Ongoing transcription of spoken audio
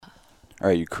All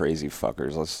right, you crazy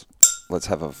fuckers. Let's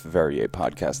have a Verrier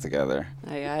podcast together.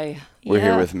 Aye, aye. We're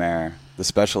here with Mare, the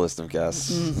specialist of guests.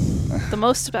 The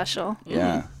most special.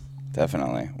 Yeah,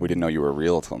 definitely. We didn't know you were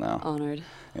real till now. Honored.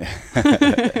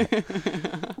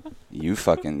 You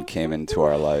fucking came into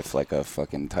our life like a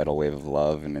fucking tidal wave of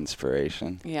love and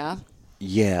inspiration. Yeah.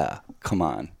 Yeah, come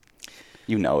on.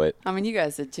 You know it. I mean, you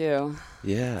guys did too.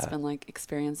 Yeah. It's been like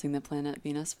experiencing the planet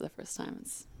Venus for the first time.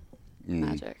 It's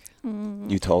magic.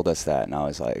 You told us that, and I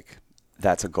was like,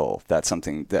 that's a goal. That's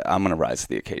something that I'm going to rise to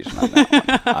the occasion on that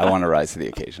one. I want to rise to the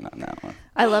occasion on that one.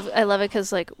 I love it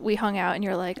because like we hung out and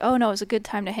you're like, oh no, it was a good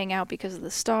time to hang out because of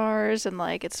the stars, and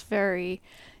like it's very,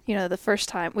 you know, the first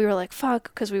time we were like,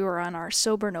 fuck, because we were on our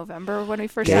sober November when we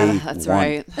first Day had. That's one.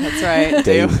 right. That's right.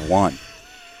 Day one.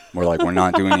 We're like, we're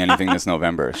not doing anything this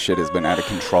November. Shit has been out of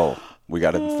control. We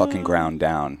got to fucking ground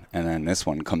down. And then this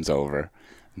one comes over.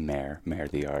 Mare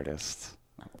the artist,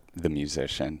 the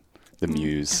musician, the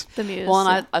muse. The muse. Well,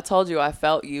 and I told you I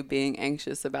felt you being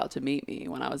anxious about to meet me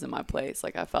when I was in my place.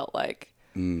 Like I felt like,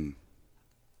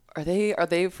 are they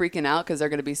freaking out because they're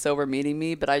going to be sober meeting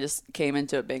me? But I just came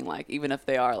into it being like, even if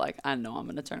they are, like, I know I'm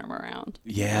going to turn them around.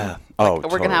 Yeah. Like,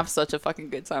 we're going to have such a fucking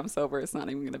good time sober. It's not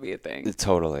even going to be a thing.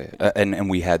 Totally. And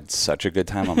we had such a good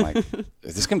time. I'm like,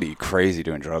 this is going to be crazy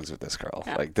doing drugs with this girl.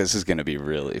 Yeah. Like, this is going to be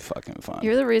really fucking fun.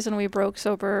 You're the reason we broke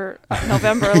sober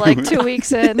November, like 2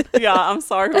 weeks in. Yeah, I'm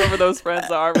sorry, whoever those friends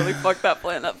are. I really fucked that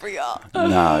plan up for y'all.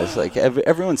 No, it's like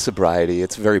everyone's sobriety.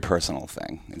 It's a very personal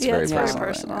thing. It's Yeah, very it's very personal.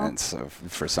 personal. And so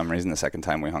for some reason, the second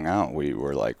time we hung out, we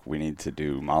were like, we need to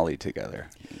do Molly together.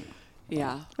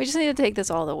 Yeah. We just need to take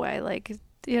this all the way. Like,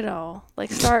 you know,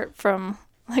 like start from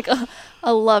like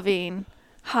a loving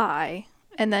high,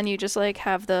 and then you just like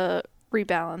have the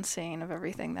rebalancing of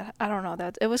everything. That I don't know,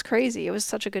 that it was crazy. It was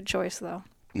such a good choice though.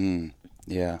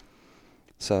 Yeah.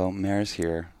 So Mare's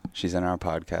here. She's in our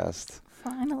podcast.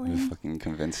 Finally. We fucking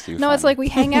convinced you. No, it's like we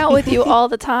hang out with you all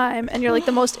the time, and you're like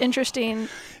the most interesting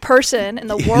person in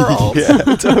the world.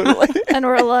 Yeah, totally. And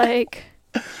we're like,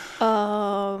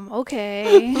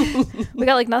 okay, we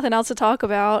got like nothing else to talk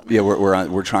about. Yeah,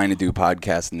 we're trying to do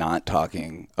podcasts, not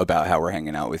talking about how we're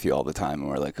hanging out with you all the time, and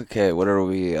we're like, okay, what are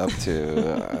we up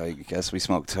to? I guess we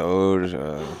smoked toad.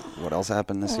 What else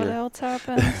happened this What year? else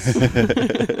happens?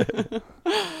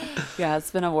 Yeah,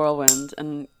 it's been a whirlwind.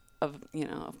 And,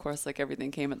 of course, like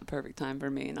everything came at the perfect time for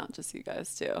me, not just you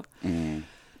guys, too.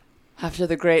 After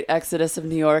the great exodus of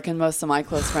New York and most of my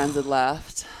close friends had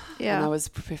left. Yeah. And I was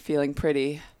feeling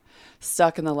pretty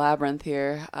stuck in the labyrinth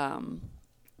here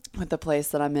with the place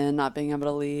that I'm in, not being able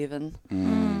to leave. And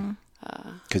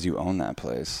Because you own that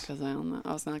place. because I own that.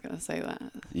 I was not going to say that.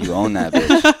 You own that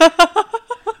bitch.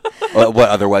 What?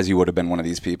 Otherwise, you would have been one of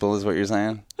these people, is what you're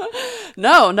saying?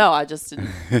 No, I just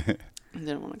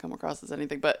didn't want to come across as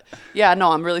anything. But yeah,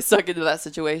 no, I'm really stuck into that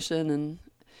situation, and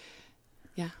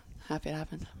yeah, happy it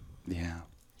happened. Yeah.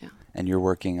 Yeah. And you're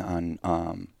working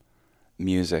on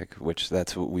music, which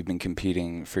that's what we've been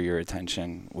competing for your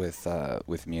attention with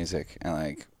music, and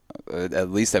like at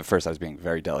least at first I was being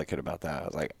very delicate about that. I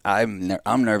was like, I'm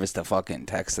nervous to fucking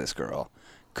text this girl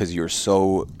because you're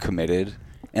so committed,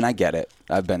 and I get it.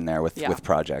 I've been there with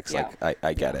projects. Yeah. Like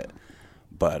I get it,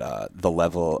 but the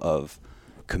level of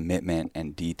commitment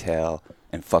and detail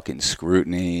and fucking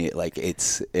scrutiny, like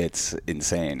it's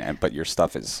insane. But your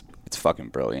stuff is. It's fucking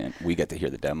brilliant. We get to hear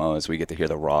the demos. We get to hear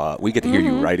the raw. We get to hear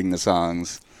you writing the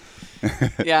songs.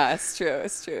 Yeah, it's true.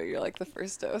 It's true. You're like the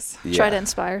first dose. Yeah. Try to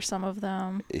inspire some of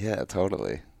them. Yeah,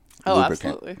 totally. Oh,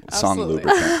 Lubricant. absolutely. Song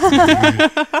Absolutely.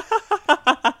 lubricant.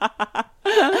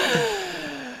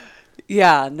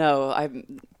 Yeah, no,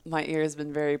 my ear has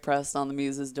been very pressed on the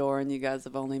muse's door, and you guys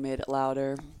have only made it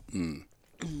louder.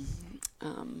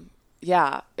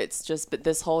 Yeah, it's just, but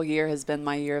this whole year has been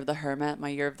my year of the hermit, my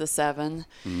year of the seven.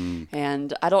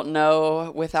 And I don't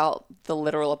know, without the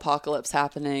literal apocalypse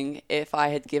happening, if I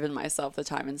had given myself the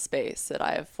time and space that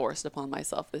I have forced upon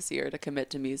myself this year to commit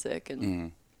to music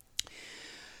and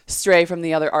stray from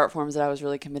the other art forms that I was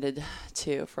really committed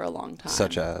to for a long time.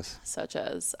 Such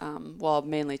as,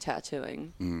 mainly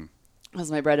tattooing was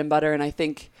my bread and butter. And I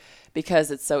think because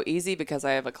it's so easy, because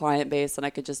I have a client base and I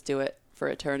could just do it for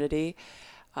eternity,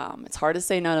 it's hard to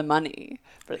say no to money,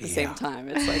 but at the same time,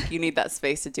 it's like you need that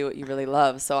space to do what you really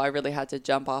love. So I really had to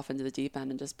jump off into the deep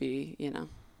end and just be,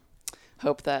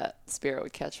 hope that spirit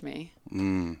would catch me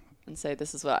and say,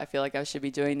 this is what I feel like I should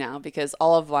be doing now, because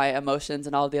all of my emotions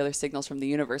and all of the other signals from the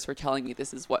universe were telling me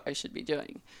this is what I should be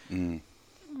doing. And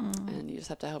you just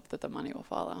have to hope that the money will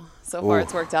follow. So far,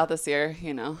 it's worked out this year,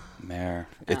 Mare,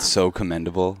 it's so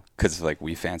commendable because like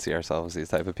we fancy ourselves these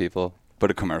type of people.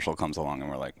 But a commercial comes along and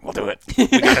we're like, we'll do it. We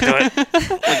gotta do it.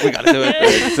 Like, we gotta do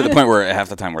it. Like, to the point where half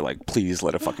the time we're like, please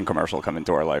let a fucking commercial come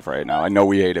into our life right now. I know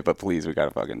we hate it, but please, we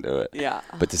gotta fucking do it. Yeah.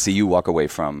 But to see you walk away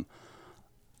from,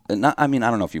 I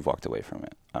don't know if you've walked away from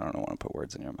it. I don't want to put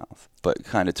words in your mouth, but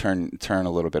kind of turn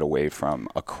a little bit away from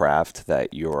a craft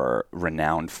that you're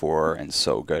renowned for and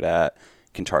so good at,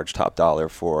 can charge top dollar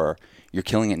for. You're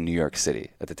killing it in New York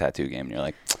City at the tattoo game. And you're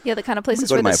like, yeah, the kind of places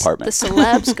go where to my the apartment.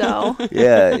 celebs go.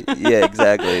 Yeah,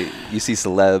 exactly. You see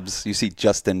celebs. You see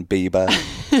Justin Bieber,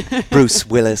 Bruce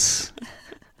Willis.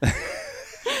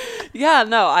 Yeah,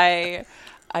 no, I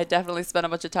definitely spend a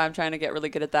bunch of time trying to get really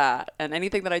good at that. And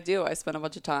anything that I do, I spend a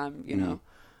bunch of time,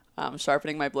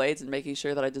 sharpening my blades and making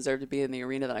sure that I deserve to be in the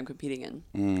arena that I'm competing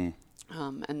in.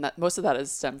 And that most of that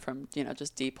is stemmed from,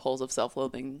 just deep holes of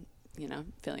self-loathing,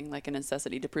 feeling like a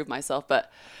necessity to prove myself.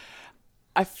 But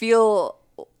I feel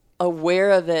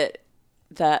aware of it,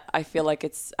 that I feel like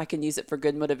I can use it for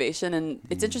good motivation. And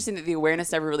it's interesting that the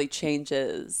awareness never really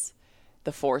changes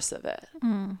the force of it.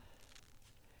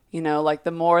 Like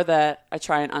the more that I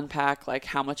try and unpack like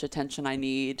how much attention I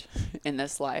need in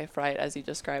this life, right, as you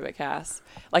describe it, Cass,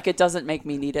 like it doesn't make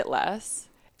me need it less.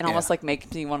 It almost like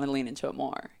makes me want to lean into it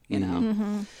more,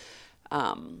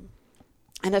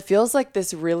 and it feels like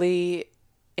this really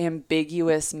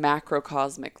ambiguous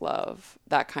macrocosmic love,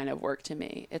 that kind of work to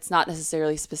me. It's not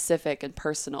necessarily specific and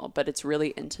personal, but it's really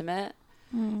intimate.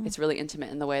 It's really intimate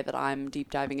in the way that I'm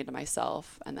deep diving into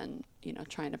myself and then,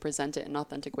 trying to present it in an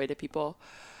authentic way to people.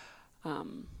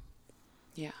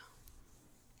 Yeah.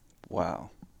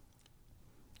 Wow.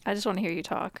 I just want to hear you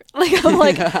talk. I'm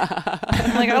like, I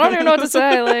don't even know what to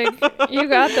say. Like, you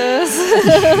got this.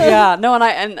 Yeah, no,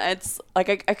 and it's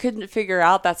like I couldn't figure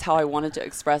out that's how I wanted to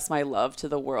express my love to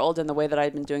the world, and the way that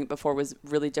I'd been doing it before was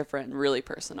really different and really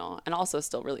personal, and also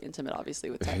still really intimate, obviously,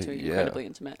 with tattooing, incredibly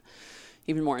intimate,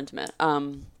 even more intimate.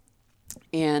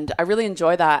 And I really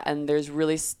enjoy that, and there's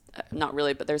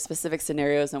but there's specific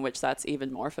scenarios in which that's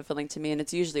even more fulfilling to me, and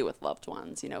it's usually with loved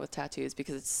ones, with tattoos,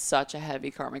 because it's such a heavy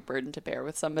karmic burden to bear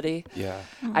with somebody. Yeah.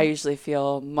 I usually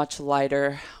feel much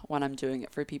lighter when I'm doing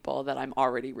it for people that I'm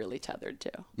already really tethered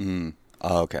to.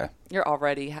 Oh, okay. You're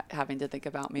already having to think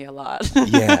about me a lot.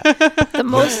 Yeah.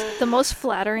 The most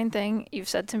flattering thing you've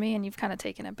said to me, and you've kind of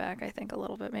taken it back, I think, a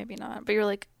little bit, maybe not, but you're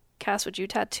like, Cass, would you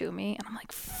tattoo me? And I'm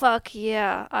like, fuck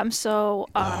yeah. I'm so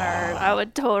honored. I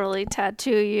would totally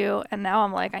tattoo you. And now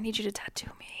I'm like, I need you to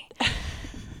tattoo me.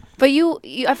 But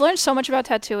I've learned so much about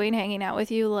tattooing hanging out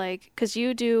with you, like, because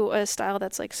you do a style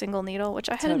that's like single needle, which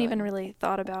I hadn't even really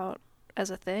thought about as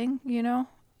a thing,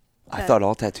 I thought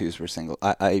all tattoos were single.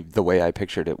 The way I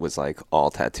pictured it was like all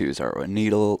tattoos are a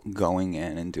needle going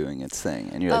in and doing its thing.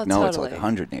 And you're like, no, It's like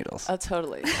 100 needles. Oh,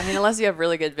 totally. I mean, unless you have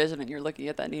really good vision and you're looking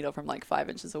at that needle from like 5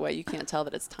 inches away, you can't tell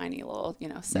that it's tiny little,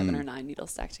 7 or 9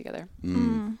 needles stacked together.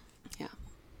 Yeah.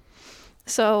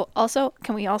 So also,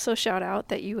 can we also shout out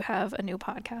that you have a new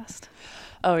podcast?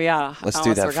 Oh, yeah. Let's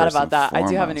do that. I forgot about that. I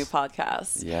do have a new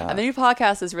podcast. Yeah. And the new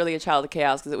podcast is really a child of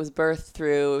chaos because it was birthed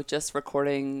through just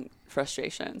recording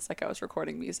frustrations. Like I was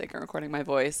recording music and recording my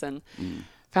voice and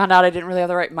found out I didn't really have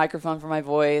the right microphone for my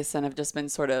voice, and I've just been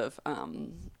sort of,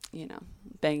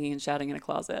 banging and shouting in a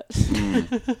closet.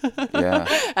 Yeah.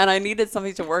 And I needed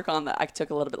something to work on that I took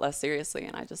a little bit less seriously.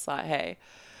 And I just thought, hey,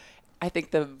 I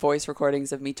think the voice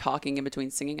recordings of me talking in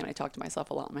between singing, and I talk to myself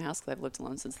a lot in my house because I've lived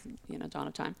alone since dawn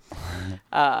of time,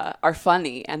 are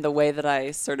funny. And the way that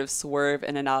I sort of swerve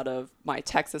in and out of my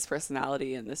Texas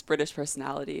personality and this British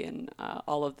personality and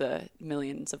all of the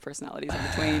millions of personalities in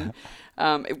between,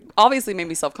 it obviously made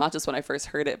me self-conscious when I first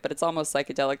heard it, but it's almost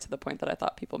psychedelic to the point that I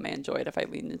thought people may enjoy it if I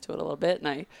leaned into it a little bit. And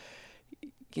I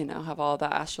have all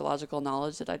that astrological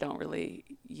knowledge that I don't really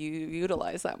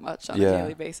utilize that much on a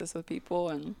daily basis with people.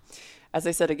 And as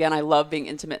I said, again, I love being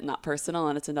intimate and not personal.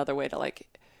 And it's another way to like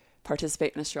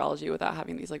participate in astrology without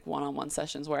having these like one-on-one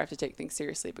sessions where I have to take things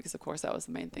seriously, because of course that was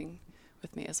the main thing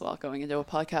with me as well. Going into a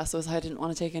podcast was I didn't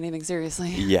want to take anything seriously.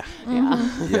 Yeah.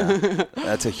 Mm-hmm. Yeah.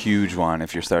 That's a huge one.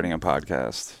 If you're starting a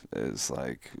podcast, is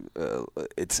like,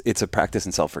 it's a practice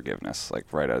in self-forgiveness,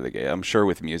 like right out of the gate. I'm sure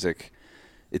with music,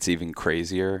 it's even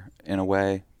crazier in a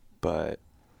way, but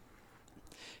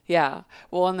yeah.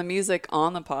 Well, and the music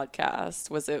on the podcast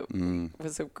was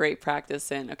a great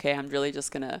practice in, okay, I'm really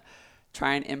just going to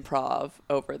try and improv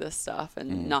over this stuff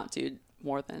and not do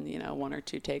more than, 1 or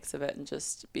 2 takes of it, and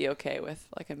just be okay with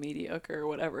like a mediocre or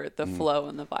whatever the flow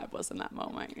and the vibe was in that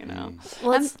moment,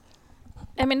 Well,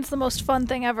 I mean, it's the most fun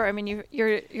thing ever. I mean,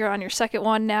 you're on your second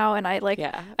one now, and I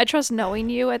trust knowing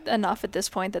you enough at this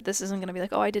point that this isn't going to be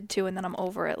like, oh, I did 2 and then I'm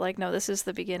over it. Like, no, this is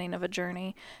the beginning of a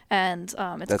journey, and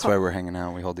that's why we're hanging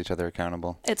out. We hold each other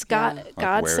accountable. It's God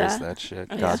where sex. is that shit?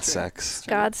 God sex.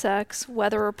 God sex.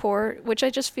 Weather report, which I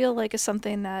just feel like is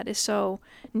something that is so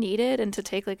needed, and to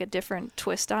take like a different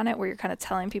twist on it, where you're kind of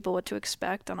telling people what to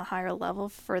expect on a higher level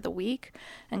for the week,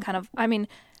 and kind of, I mean,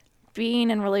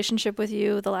 being in relationship with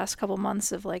you the last couple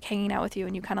months of like hanging out with you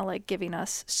and you kind of like giving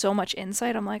us so much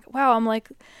insight, I'm like, wow, I'm like,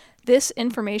 this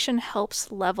information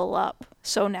helps level up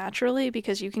so naturally,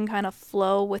 because you can kind of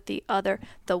flow with the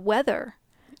weather.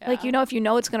 Yeah. Like, you know, if you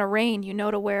know it's going to rain, you know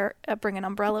to bring an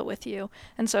umbrella with you.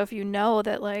 And so if you know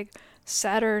that like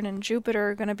Saturn and Jupiter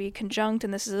are going to be conjunct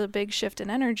and this is a big shift in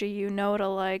energy, you know to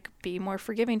like be more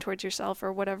forgiving towards yourself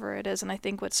or whatever it is. And I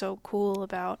think what's so cool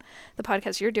about the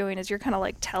podcast you're doing is you're kind of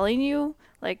like telling you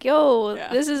like, yo,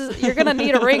 you're going to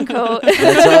need a raincoat.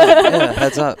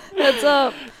 Heads up. Heads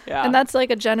up. Yeah. And that's like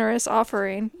a generous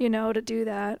offering, you know, to do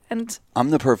that. And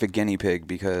I'm the perfect guinea pig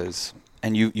because,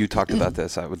 and you talked about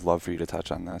this, I would love for you to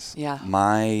touch on this. Yeah.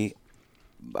 I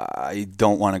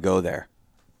don't want to go there.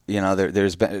 You know,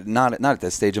 there's been not at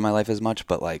this stage of my life as much,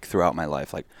 but like throughout my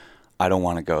life, like I don't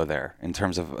want to go there in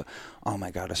terms of, oh my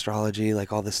God, astrology,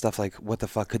 like all this stuff, like what the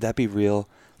fuck, could that be real?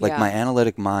 Like my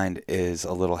analytic mind is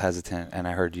a little hesitant, and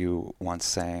I heard you once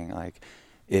saying like,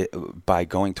 by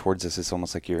going towards this, it's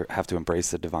almost like you have to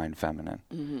embrace the divine feminine.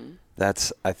 Mm-hmm.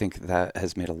 I think that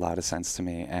has made a lot of sense to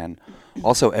me, and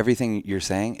also everything you're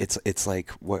saying, it's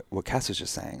like what Cass was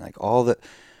just saying, like all the,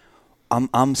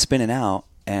 I'm spinning out.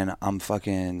 And I'm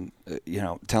fucking,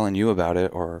 telling you about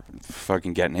it, or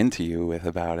fucking getting into you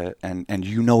about it, and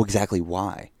you know exactly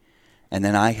why, and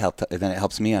then then it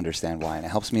helps me understand why, and it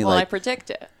helps me I predict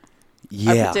it.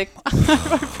 Yeah, I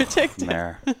predict it.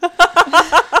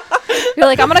 You're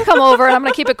like, I'm gonna come over and I'm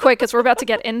gonna keep it quick because we're about to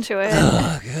get into it.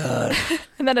 Oh God!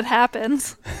 And then it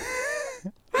happens.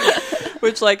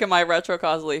 Which, like, am I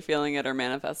retrocausally feeling it or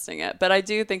manifesting it? But I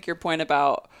do think your point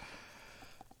about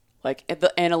like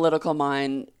the analytical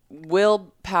mind,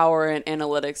 willpower and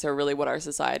analytics are really what our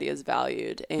society has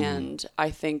valued. And I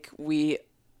think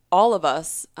all of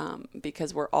us,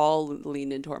 because we're all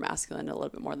leaned into our masculine a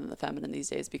little bit more than the feminine these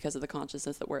days because of the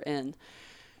consciousness that we're in,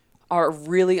 are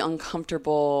really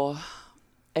uncomfortable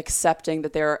accepting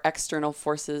that there are external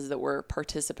forces that we're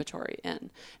participatory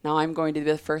in. Now, I'm going to be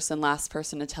the first and last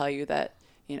person to tell you that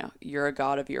you're a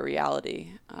god of your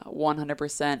reality,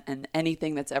 100%, and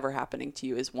anything that's ever happening to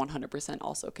you is 100%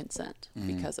 also consent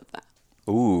because of that.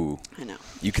 Ooh. I know.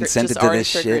 You consented to this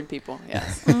shit? People,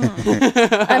 yes.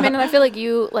 I mean, and I feel like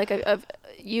you, like, I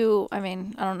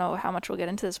mean, I don't know how much we'll get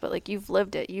into this, but like you've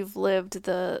lived it. You've lived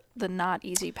the not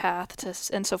easy path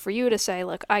and so for you to say,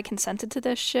 look, I consented to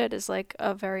this shit is like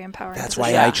a very empowering That's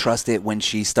position. why I trust it when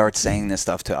she starts saying this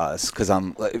stuff to us, because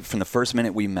from the first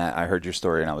minute we met, I heard your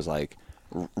story and I was like,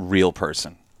 real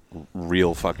person,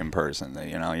 real fucking person. That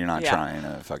you're not trying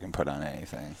to fucking put on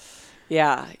anything.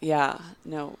 Yeah.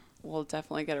 No, we'll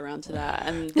definitely get around to that.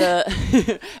 And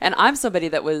and I'm somebody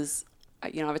that was,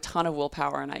 I have a ton of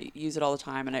willpower and I use it all the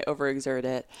time and I overexert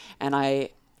it. And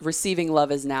receiving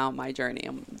love is now my journey.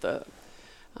 The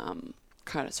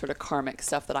kind of sort of karmic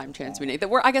stuff that I'm transmuting.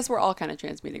 I guess we're all kind of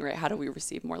transmuting, right? How do we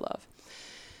receive more love?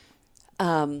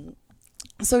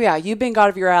 So yeah, you've been god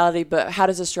of your reality, but how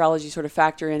does astrology sort of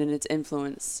factor in and its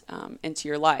influence into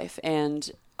your life?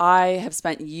 And I have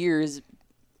spent years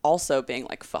also being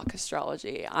like, fuck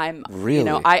astrology. I'm really,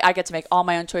 I get to make all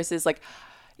my own choices. Like,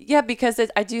 yeah, because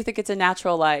I do think it's a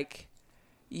natural, like,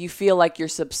 you feel like you're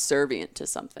subservient to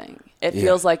something. It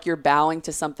feels like you're bowing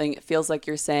to something. It feels like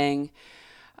you're saying,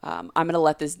 I'm going to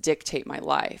let this dictate my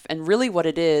life. And really what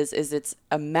it is it's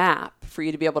a map for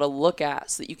you to be able to look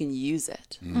at so that you can use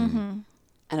it. Mm-hmm.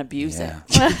 And abuse it.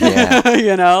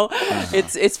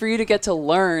 It's for you to get to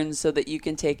learn so that you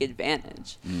can take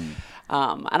advantage. And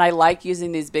I like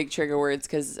using these big trigger words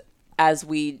because as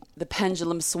the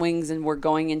pendulum swings and we're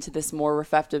going into this more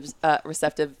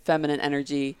receptive feminine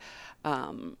energy,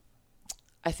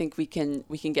 I think we can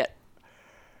get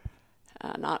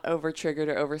not over triggered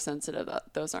or oversensitive.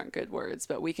 Those aren't good words,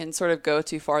 but we can sort of go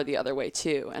too far the other way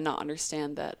too and not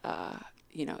understand that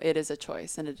it is a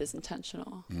choice and it is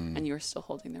intentional and you're still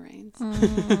holding the reins.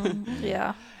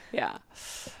 Yeah.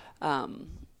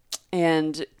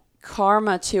 And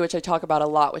karma too, which I talk about a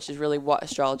lot, which is really what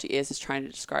astrology is trying to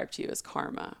describe to you as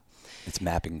karma. It's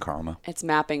mapping karma. It's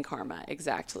mapping karma,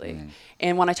 exactly.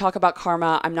 And when I talk about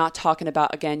karma, I'm not talking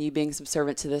about, again, you being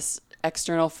subservient to this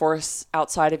external force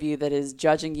outside of you that is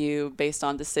judging you based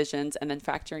on decisions and then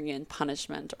factoring in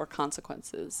punishment or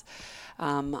consequences.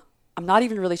 I'm I'm not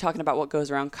even really talking about what goes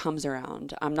around comes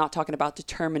around. I'm not talking about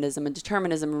determinism. And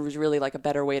determinism was really like a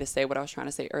better way to say what I was trying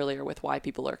to say earlier with why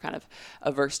people are kind of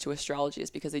averse to astrology, is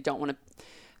because they don't want to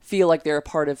feel like they're a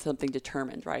part of something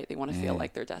determined, right? They want to feel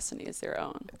like their destiny is their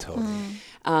own. Totally.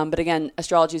 But again,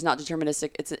 astrology is not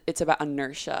deterministic. It's about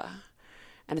inertia,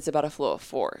 and it's about a flow of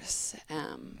force,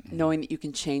 knowing that you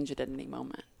can change it at any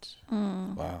moment.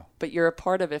 Wow. But you're a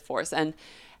part of a force. And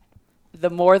the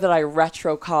more that I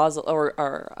retrocausal or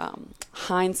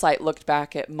hindsight looked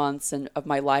back at months of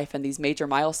my life and these major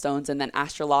milestones, and then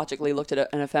astrologically looked at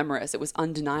an ephemeris, it was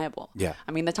undeniable. Yeah.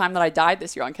 I mean, the time that I died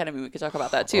this year on ketamine, we could talk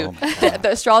about that too. Oh my God.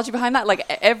 The astrology behind that, like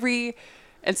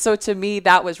and so to me,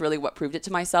 that was really what proved it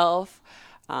to myself.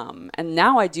 And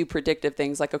now I do predictive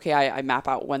things like, okay, I map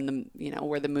out when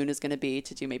where the moon is going to be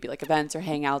to do maybe like events or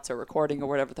hangouts or recording or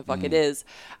whatever the fuck it is,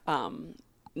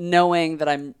 knowing that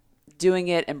I'm doing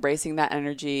it, embracing that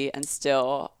energy, and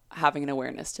still having an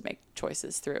awareness to make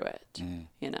choices through it,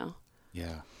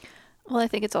 Yeah. Well, I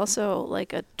think it's also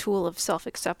like a tool of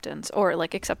self-acceptance, or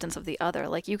like acceptance of the other.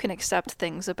 Like you can accept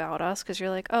things about us because you're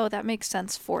like, oh, that makes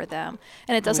sense for them.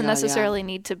 And it doesn't necessarily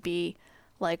need to be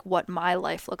like what my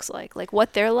life looks like. Like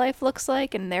what their life looks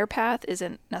like and their path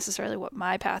isn't necessarily what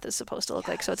my path is supposed to look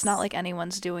like. So it's not like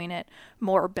anyone's doing it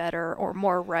more better or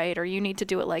more right, or you need to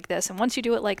do it like this. And once you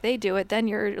do it like they do it, then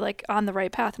you're like on the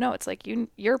right path. No, it's like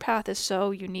your path is so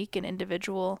unique and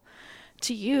individual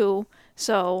to you.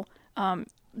 So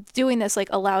doing this like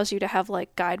allows you to have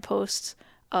like guideposts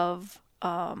of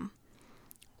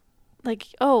like,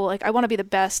 oh, like I want to be the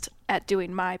best at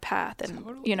doing my path. And,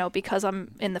 because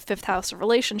I'm in the 5th house of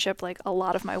relationship, like a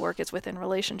lot of my work is within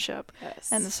relationship.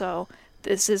 Yes. And so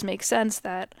makes sense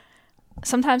that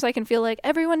sometimes I can feel like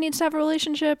everyone needs to have a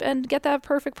relationship and get that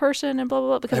perfect person and blah, blah,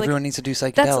 blah. Because everyone needs to do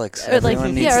psychedelics.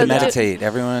 Everyone needs to meditate.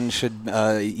 Everyone should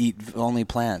eat only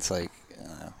plants. Like,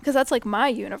 because that's like my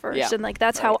universe. Yeah. And like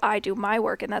that's how I do my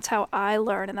work, and that's how I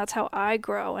learn, and that's how I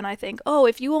grow. And I think, oh,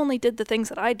 if you only did the things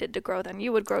that I did to grow, then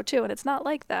you would grow too. And it's not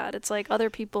like that. It's like other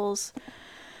people's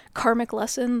karmic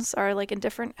lessons are like in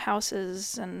different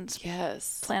houses and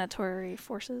planetary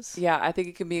forces. Yeah, I think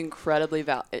it can be incredibly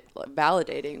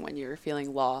validating when you're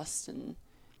feeling lost and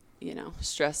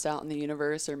stressed out in the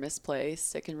universe or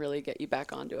misplaced. It can really get you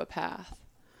back onto a path.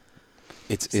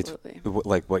 It's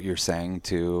like what you're saying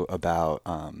too about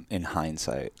in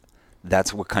hindsight.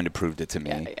 That's what kind of proved it to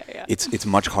me. Yeah. It's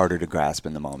much harder to grasp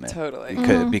in the moment.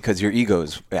 Totally. Because your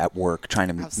ego's at work trying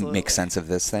to make sense of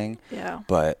this thing. Yeah.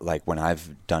 But like when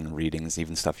I've done readings,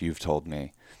 even stuff you've told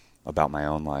me about my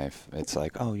own life, it's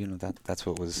like, oh,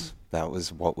 that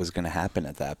was what was going to happen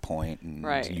at that point,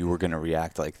 and you were going to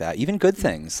react like that. Even good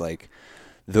things like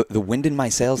the wind in my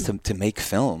sails to make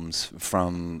films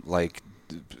from like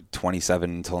 27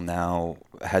 until now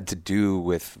had to do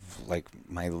with like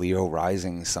my Leo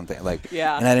rising, something like,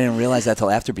 and I didn't realize that till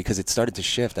after, because it started to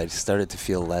shift. I started to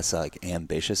feel less like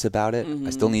ambitious about it.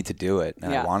 I still need to do it,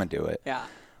 and I want to do it,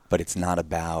 but it's not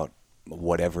about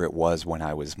whatever it was when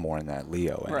I was more in that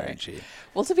Leo energy. Right.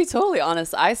 Well, to be totally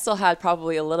honest, I still had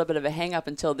probably a little bit of a hang up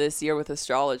until this year with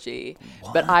astrology.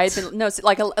 What? But I'd been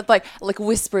like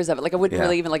whispers of it. Like I wouldn't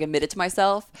really even like admit it to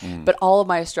myself. But all of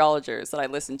my astrologers that I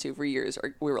listened to for years,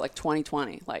 we were like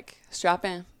 2020, like strap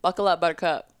in, buckle up,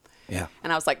 buttercup. Yeah.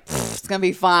 And I was like, it's gonna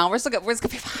be fine. We're gonna be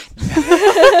fine.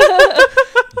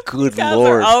 Good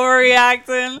Lord.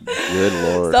 Overreacting. Good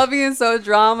Lord. Stop being so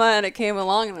drama, and it came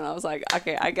along, and I was like,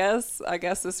 okay, I guess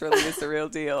this really is the real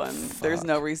deal, and there's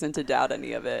no reason to doubt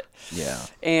any of it. Yeah.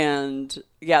 And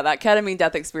that ketamine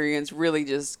death experience really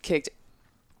just kicked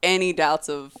any doubts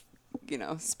of,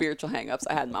 spiritual hangups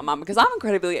I had in my mom, because I'm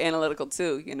incredibly analytical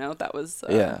too. That was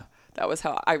That was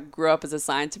how I grew up, as a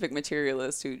scientific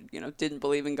materialist who, didn't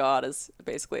believe in God as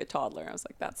basically a toddler. I was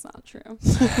like, that's not true.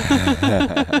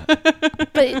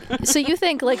 But so you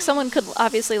think like someone could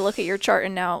obviously look at your chart,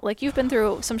 and now like you've been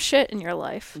through some shit in your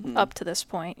life up to this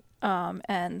point.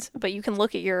 But you can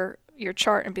look at your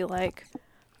chart and be like,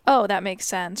 oh, that makes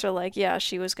sense. Or like, yeah,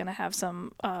 she was going to have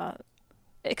some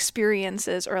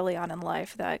experiences early on in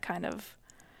life that kind of.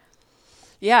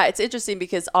 Yeah, it's interesting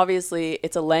because obviously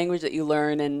it's a language that you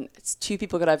learn, and it's two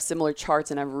people could have similar charts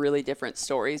and have really different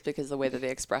stories because the way that they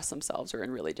express themselves are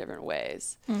in really different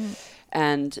ways. Mm-hmm.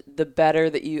 And the better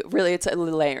that it's a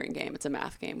layering game. It's a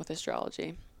math game with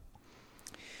astrology.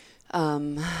 What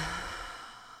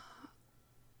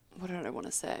did I want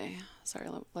to say? Sorry,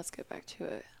 let's get back to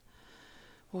it.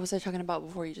 What was I talking about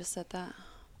before you just said that?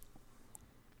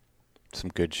 Some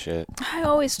good shit. I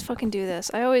always fucking do this.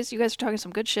 You guys are talking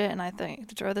some good shit, and I think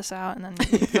to throw this out, and then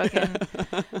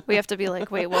we have to be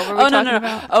like, wait, what were we talking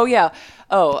about? Oh, yeah.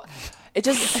 Oh, it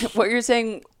just, what you're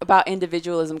saying about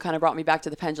individualism kind of brought me back to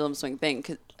the pendulum swing thing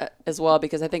as well,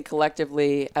 because I think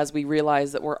collectively, as we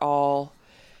realize that we're all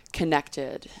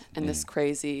connected in this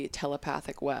crazy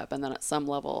telepathic web, and then at some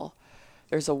level,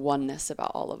 there's a oneness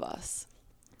about all of us.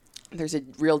 There's a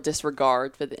real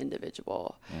disregard for the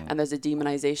individual, and there's a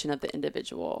demonization of the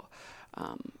individual.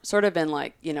 Sort of in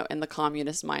like, you know, in the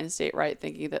communist mind state, right?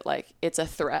 Thinking that like it's a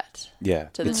threat to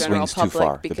the general public, too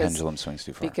far. because The pendulum swings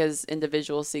too far. Because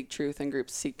individuals seek truth and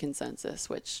groups seek consensus,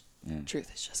 which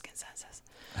truth is just consensus.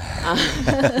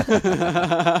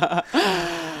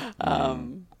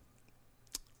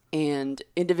 And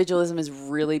individualism is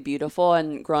really beautiful.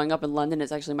 And growing up in London,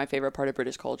 it's actually my favorite part of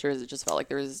British culture. Is it just felt like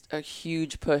there was a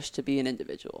huge push to be an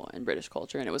individual in British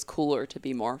culture, and it was cooler to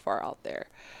be more far out there.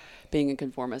 Being a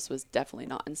conformist was definitely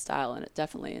not in style, and it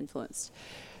definitely influenced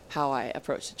how I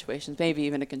approach situations, maybe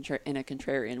even in a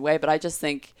contrarian way. But I just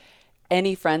think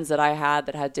any friends that I had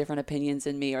that had different opinions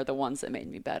in me are the ones that made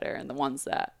me better, and the ones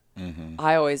that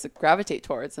I always gravitate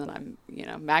towards, and I'm, you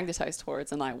know, magnetized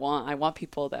towards, and I want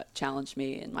people that challenge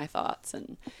me in my thoughts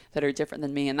and that are different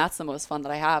than me, and that's the most fun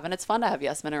that I have. And it's fun to have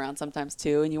yes men around sometimes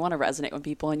too, and you want to resonate with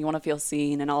people, and you want to feel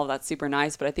seen, and all of that's super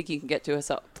nice. But I think you can get to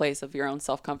a place of your own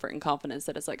self-comfort and confidence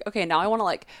that it's like, okay, now I want to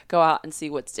like go out and see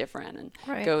what's different, and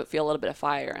go feel a little bit of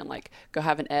fire, and like go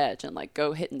have an edge, and like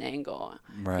go hit an angle.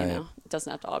 Right. You know, it doesn't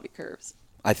have to all be curves.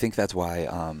 I think that's why,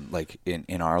 like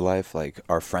in our life, like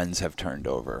our friends have turned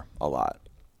over a lot,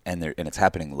 and it's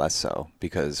happening less so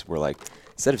because we're like,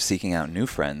 instead of seeking out new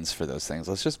friends for those things,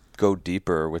 let's just go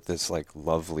deeper with this like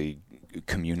lovely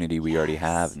community we already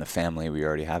have, and the family we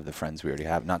already have, the friends we already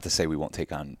have. Not to say we won't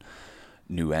take on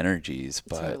new energies,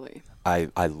 but Totally.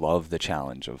 I love the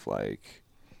challenge of like,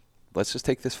 let's just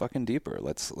take this fucking deeper.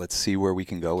 Let's see where we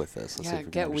can go with this. Let's see if we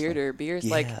can Get understand. weirder. Beer's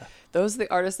like, those are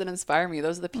the artists that inspire me.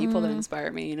 Those are the people that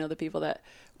inspire me. You know, the people that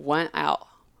went out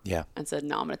and said,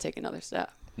 no, I'm going to take another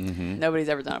step. Nobody's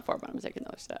ever done it before, but I'm going to take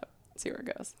another step. See where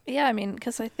it goes. Yeah, I mean,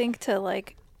 because I think to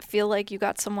like feel like you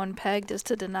got someone pegged is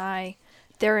to deny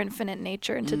their infinite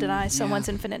nature, and to deny someone's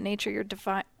infinite nature, you're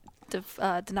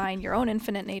denying your own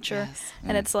infinite nature.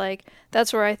 And it's like,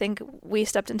 that's where I think we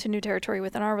stepped into new territory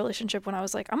within our relationship, when I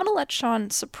was like, I'm going to let Sean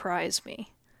surprise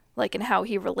me, like in how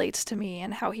he relates to me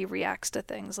and how he reacts to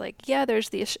things. Like, yeah, there's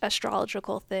the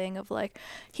astrological thing of like,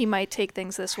 he might take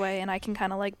things this way, and I can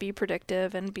kind of like be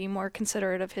predictive and be more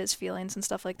considerate of his feelings and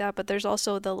stuff like that. But there's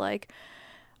also the like,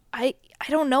 I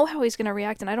don't know how he's going to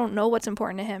react, and I don't know what's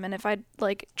important to him. And if I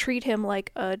like treat him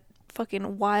like a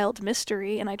fucking wild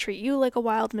mystery, and I treat you like a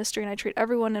wild mystery, and I treat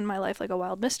everyone in my life like a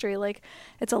wild mystery, like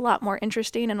it's a lot more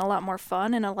interesting and a lot more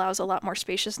fun, and allows a lot more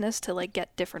spaciousness to like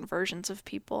get different versions of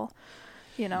people,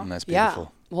 you know. And that's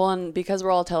beautiful. Yeah. Well, and because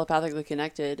we're all telepathically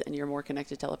connected, and you're more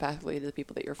connected telepathically to the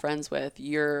people that you're friends with,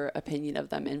 your opinion of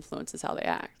them influences how they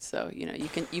act. So, you know,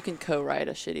 you can co-write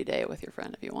a shitty day with your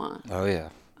friend if you want. Oh yeah.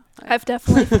 I've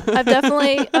definitely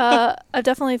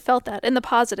felt that in the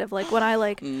positive. Like when I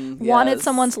like wanted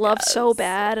someone's love so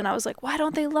bad, and I was like, why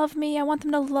don't they love me? I want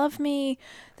them to love me.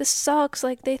 This sucks.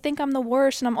 Like they think I'm the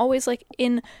worst, and I'm always like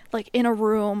in a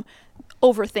room,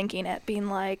 overthinking it, being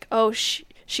like, oh,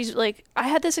 she's like, I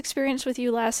had this experience with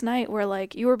you last night where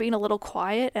like you were being a little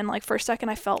quiet, and like for a second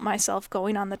I felt myself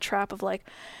going on the trap of like,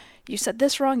 you said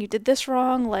this wrong, you did this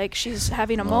wrong. Like she's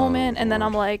having a moment, and then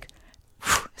I'm like,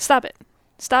 stop it.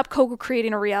 Stop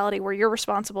co-creating a reality where you're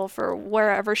responsible for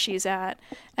wherever she's at.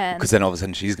 And because then all of a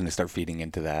sudden she's going to start feeding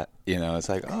into that. You know, it's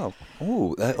like, a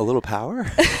little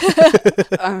power.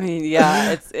 I mean,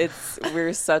 yeah, it's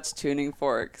we're such tuning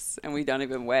forks, and we don't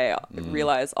even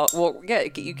realize.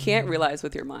 You can't realize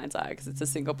with your mind's eye, because it's a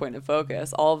single point of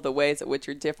focus, all of the ways at which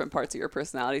your different parts of your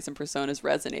personalities and personas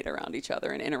resonate around each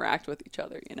other and interact with each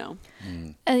other. You know,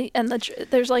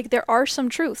 there's like, there are some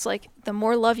truths, like the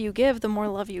more love you give, the more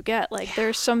love you get. Like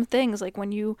there's some things, like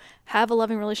when you have a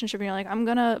loving relationship and you're like, I'm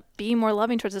gonna be more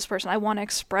loving towards this person, I want to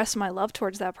express my love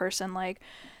towards that person, like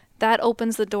that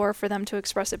opens the door for them to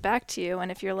express it back to you.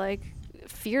 And if you're like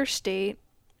fear state,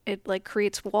 it like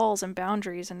creates walls and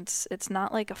boundaries, and it's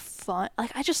not like a fun,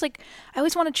 like I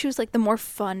always want to choose like the more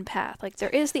fun path. Like there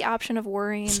is the option of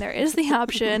worrying, there is the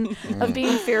option of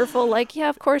being fearful, like yeah,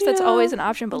 of course that's always an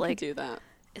option, but like do that.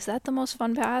 Is that the most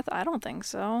fun path? I don't think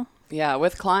so. Yeah,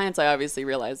 with clients, I obviously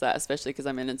realize that, especially because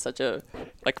I'm in such a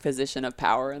like position of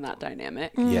power in that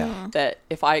dynamic. Yeah. That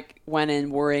if I went in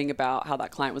worrying about how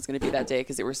that client was going to be that day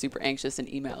because they were super anxious in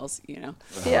emails, you know.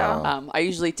 Yeah. I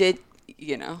usually did,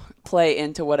 you know, play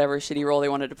into whatever shitty role they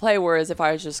wanted to play. Whereas if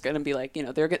I was just going to be like, you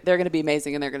know, they're going to be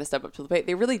amazing and they're going to step up to the plate,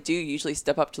 they really do usually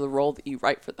step up to the role that you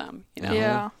write for them. You know.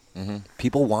 Yeah.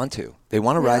 People want to. They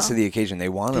want to rise to the occasion. They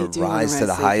want to rise to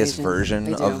the highest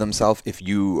version of themselves if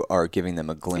you are giving them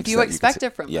a glimpse. If you expect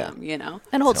it from them, you know.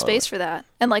 And hold space for that.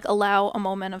 And like allow a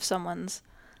moment of someone's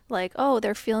like, oh,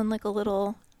 they're feeling like a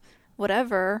little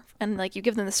whatever. And like you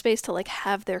give them the space to like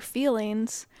have their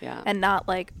feelings and not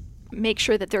like make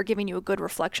sure that they're giving you a good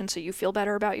reflection so you feel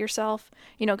better about yourself,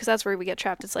 you know, because that's where we get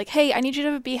trapped. It's like, hey, I need you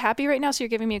to be happy right now, so you're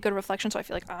giving me a good reflection so I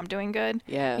feel like I'm doing good.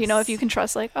 Yes. You know, if you can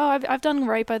trust like, oh, I've done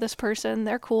right by this person,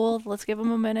 they're cool, let's give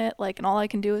them a minute, like, and all I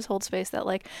can do is hold space. That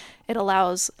like it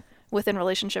allows within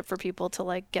relationship for people to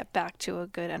like get back to a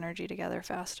good energy together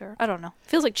faster. I don't know,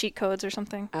 feels like cheat codes or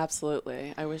something.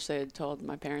 Absolutely. I wish they had told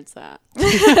my parents that.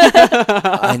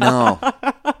 I know,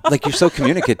 like you're so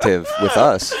communicative with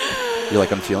us. You're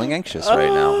like, I'm feeling anxious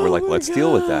right now. We're like, let's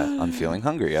deal with that. I'm feeling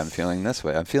hungry. I'm feeling this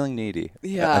way. I'm feeling needy.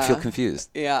 Yeah. I feel confused.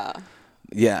 Yeah.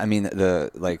 Yeah. I mean,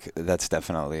 that's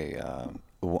definitely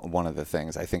one of the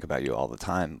things I think about you all the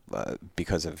time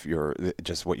because of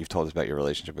just what you've told us about your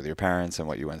relationship with your parents and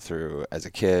what you went through as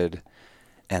a kid.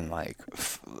 And like,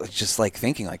 just like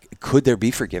thinking like, could there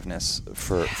be forgiveness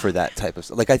for that type of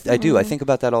stuff? Like I do. I think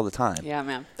about that all the time. Yeah,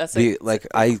 man. That's like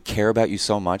I care about you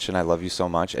so much and I love you so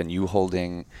much, and you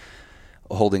holding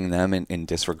them in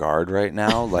disregard right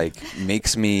now like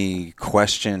makes me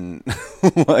question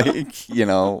like, you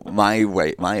know, my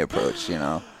approach, you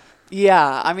know.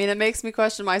 Yeah, I mean, it makes me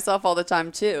question myself all the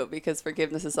time too, because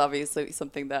forgiveness is obviously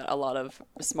something that a lot of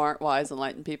smart, wise,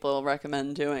 enlightened people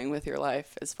recommend doing with your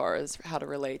life as far as how to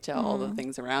relate to all the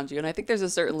things around you. And I think there's a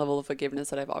certain level of forgiveness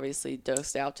that I've obviously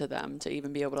dosed out to them to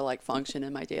even be able to like function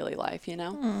in my daily life, you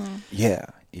know? Yeah.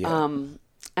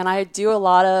 And I do a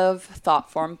lot of thought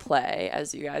form play,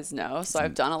 as you guys know. So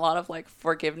I've done a lot of like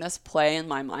forgiveness play in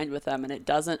my mind with them, and it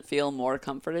doesn't feel more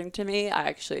comforting to me. I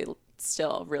actually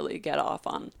still really get off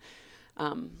on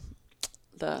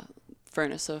the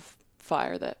furnace of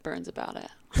fire that burns about it.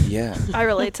 Yeah. I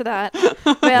relate to that.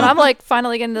 Man, I'm like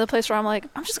finally getting to the place where I'm like,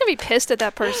 I'm just going to be pissed at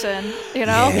that person, you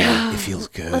know? Yeah, it feels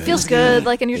good. It feels good.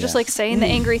 Like, and you're just like saying the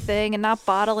angry thing and not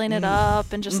bottling it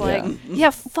up and just like,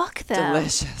 fuck them.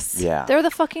 Delicious. Yeah. They're the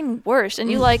fucking worst.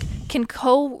 And you like can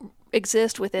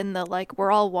coexist within the like,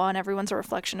 we're all one. Everyone's a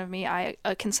reflection of me. I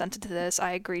consented to this.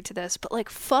 I agreed to this. But like,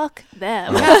 fuck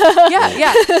them.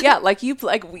 Yeah. Like you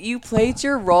played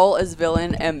your role as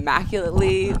villain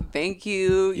immaculately. Thank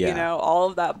you. Yeah. You know, all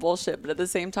of that bullshit. But at the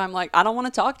same time, like, I don't want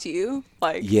to talk to you.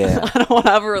 Like, Yeah. I don't want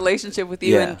to have a relationship with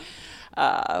you. Yeah.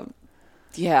 And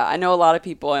I know a lot of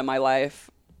people in my life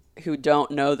who don't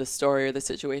know the story or the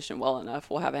situation well enough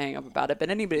will have a hang up about it. But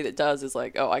anybody that does is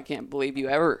like, oh, I can't believe you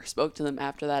ever spoke to them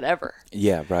after that ever.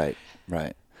 Yeah, right.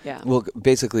 Yeah. Well,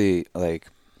 basically, like,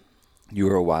 you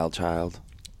were a wild child.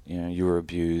 You know, you were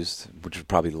abused, which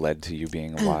probably led to you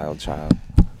being a wild child.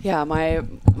 Yeah, my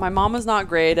mom was not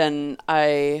great, and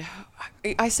I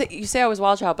say you say I was a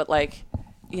wild child, but like,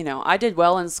 you know, I did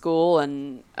well in school,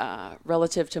 and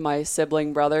relative to my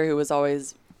sibling brother, who was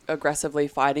always aggressively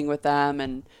fighting with them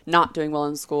and not doing well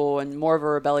in school and more of a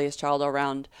rebellious child all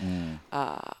around.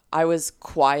 I was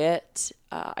quiet.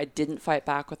 I didn't fight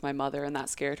back with my mother, and that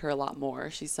scared her a lot more.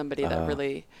 She's somebody that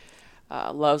really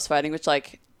loves fighting, which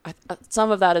like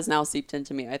some of that has now seeped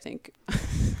into me, I think,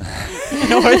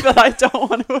 in a way that I don't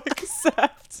want to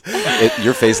accept.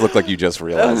 Your face looked like you just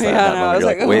realized that. I was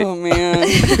like, wait. oh man.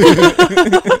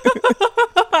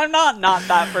 I'm not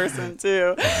that person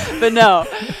too, but no,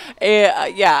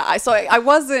 I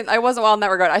wasn't well in that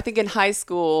regard. I think in high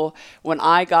school, when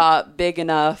I got big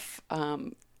enough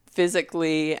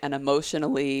physically and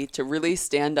emotionally to really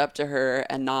stand up to her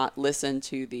and not listen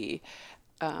to the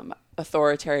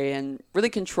authoritarian, really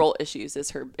control issues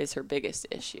is her biggest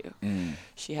issue.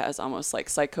 She has almost like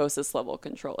psychosis level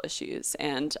control issues,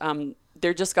 and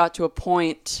there just got to a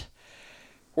point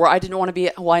where I didn't want to be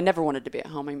I never wanted to be at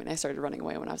home. I mean, I started running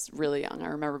away when I was really young. I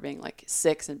remember being like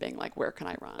 6 and being like, where can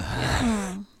I run?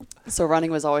 Yeah. So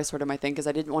running was always sort of my thing because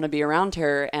I didn't want to be around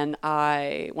her. And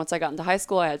once I got into high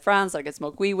school, I had friends that I could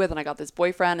smoke weed with, and I got this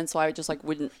boyfriend. And so I just like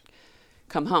wouldn't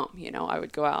come home. You know, I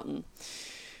would go out, and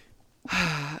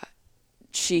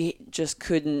she just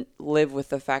couldn't live with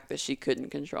the fact that she couldn't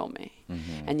control me.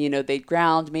 And, you know, they'd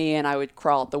ground me, and I would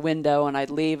crawl out the window and I'd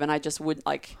leave, and I just wouldn't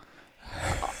like...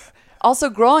 also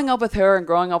growing up with her and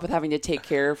growing up with having to take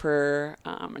care of her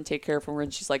and take care of her when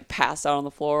she's like passed out on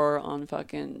the floor on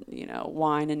fucking, you know,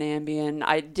 wine and Ambien,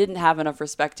 I didn't have enough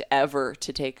respect ever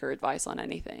to take her advice on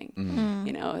anything,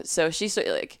 you know. So she's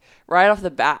like, right off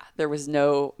the bat, there was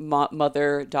no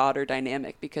mother-daughter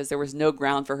dynamic because there was no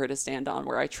ground for her to stand on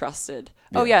where I trusted.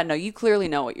 Yeah. Oh, yeah, no, you clearly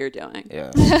know what you're doing.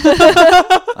 Yeah.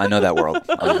 I know that world.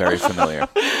 I'm very familiar.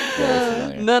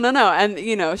 No. And,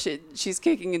 you know, she's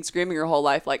kicking and screaming her whole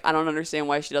life. Like, I don't understand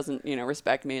why she doesn't, you know,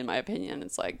 respect me in my opinion.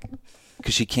 It's like...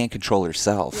 Because she can't control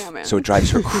herself. Yeah, man. So it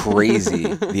drives her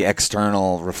crazy, the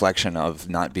external reflection of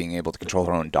not being able to control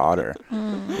her own daughter.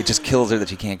 It just kills her that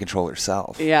she can't control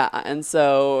herself. Yeah, and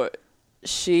so...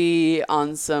 she,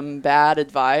 on some bad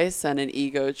advice and an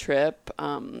ego trip,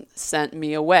 sent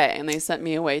me away. And they sent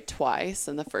me away twice.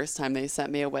 And the first time they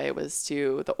sent me away was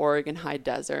to the Oregon high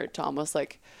desert, to almost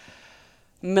like,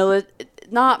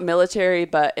 not military,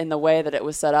 but in the way that it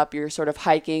was set up. You're sort of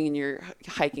hiking, and you're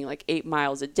hiking like 8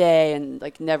 miles a day and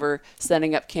like never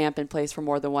setting up camp in place for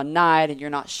more than one night. And you're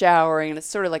not showering. And it's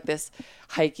sort of like this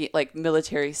hiking, like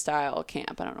military style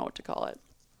camp. I don't know what to call it.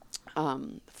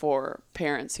 For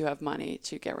parents who have money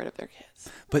to get rid of their kids.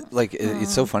 But like,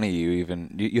 it's so funny.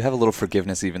 You have a little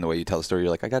forgiveness even the way you tell the story.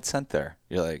 You're like, I got sent there.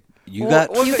 You're like, you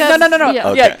got no. Yeah.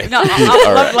 Okay. Yeah, no.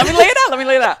 Let me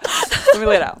lay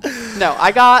it out. No,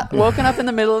 I got woken up in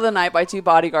the middle of the night by 2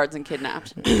 bodyguards and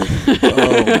kidnapped.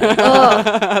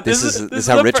 This is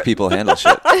how rich people handle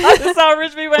shit. This is how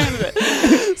rich people handle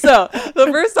it. So the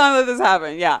first time that this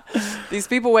happened, yeah, these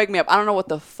people wake me up. I don't know what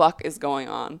the fuck is going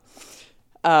on.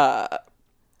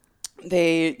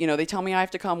 They tell me I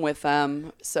have to come with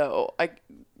them. So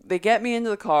they get me into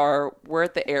the car. We're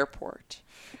at the airport.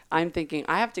 I'm thinking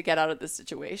I have to get out of this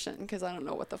situation because I don't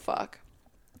know what the fuck.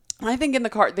 And I think in the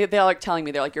car, they're like telling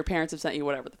me, they're like, your parents have sent you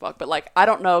whatever the fuck. But like, I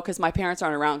don't know because my parents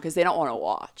aren't around because they don't want to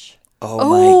watch.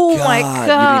 Oh my God. You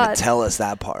didn't even tell us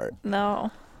that part.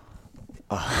 No.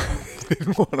 They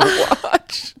didn't want to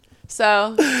watch.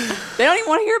 So they don't even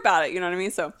want to hear about it. You know what I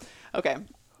mean? So, okay.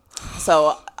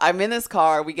 So I'm in this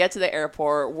car. We get to the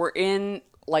airport. We're in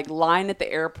like line at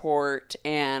the airport,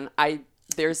 and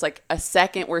there's like a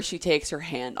second where she takes her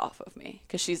hand off of me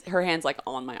because her hand's like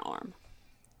on my arm.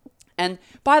 And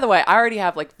by the way, I already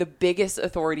have like the biggest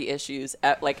authority issues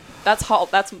at like that's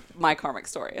my karmic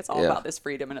story. It's all about this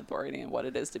freedom and authority and what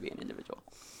it is to be an individual.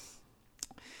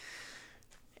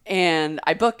 And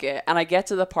I book it, and I get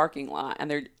to the parking lot,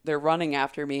 and they're running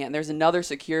after me, and there's another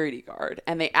security guard,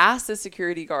 and they ask the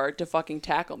security guard to fucking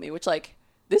tackle me, which like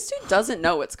this dude doesn't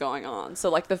know what's going on. So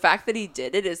like the fact that he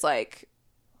did it is like,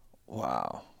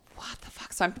 wow. What the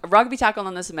fuck? So I'm rugby tackled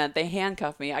on this event. They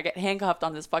handcuff me. I get handcuffed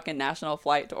on this fucking national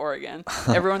flight to Oregon.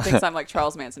 Everyone thinks I'm like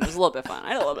Charles Manson. It was a little bit fun. I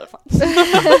had a little bit of fun. You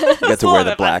got to wear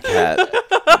the black hat.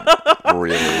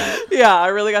 Really? Yeah, I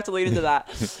really got to lead into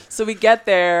that. So we get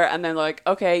there, and then like,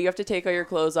 okay, you have to take all your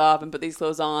clothes off and put these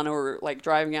clothes on, or we're like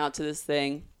driving out to this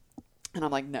thing. And I'm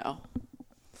like, no.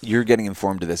 You're getting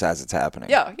informed of this as it's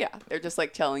happening. Yeah. They're just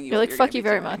like telling you. You're like, fuck you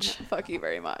very much. Fuck you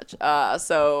very much.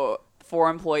 So 4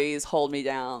 employees hold me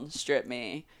down, strip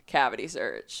me, cavity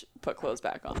search, put clothes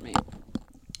back on me,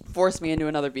 force me into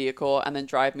another vehicle, and then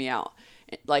drive me out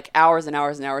like hours and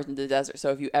hours and hours into the desert. So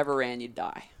if you ever ran, you'd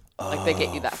die. Like they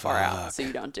get you that far out, so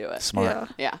you don't do it. Smart.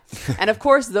 Yeah. And of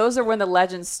course, those are when the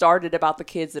legends started about the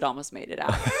kids that almost made it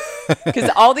out.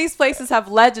 Because all these places have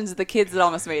legends of the kids that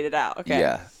almost made it out. Okay.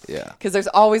 Yeah. Because there's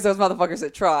always those motherfuckers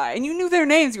that try, and you knew their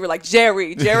names. You were like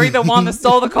Jerry, the one that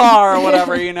stole the car, or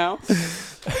whatever, you know.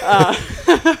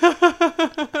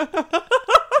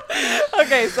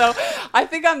 Okay, so I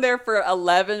think I'm there for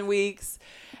 11 weeks.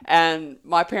 And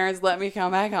my parents let me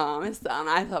come back home and stuff. And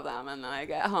I love them. And then I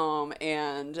get home.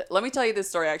 And let me tell you this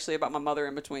story actually about my mother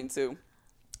in between too.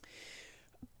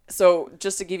 So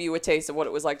just to give you a taste of what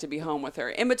it was like to be home with her.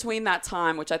 In between that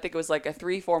time, which I think was like a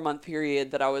 3-4 month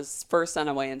period that I was first sent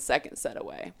away and second sent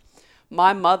away,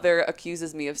 my mother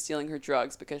accuses me of stealing her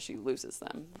drugs because she loses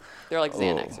them. They're like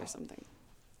Xanax or something.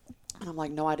 And I'm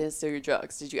like, no, I didn't steal your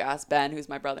drugs. Did you ask Ben, who's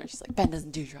my brother? And she's like, Ben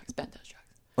doesn't do drugs. Ben does drugs.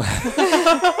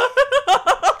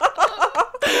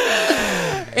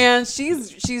 And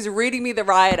she's reading me the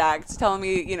riot act, telling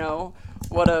me, you know,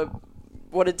 what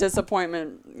a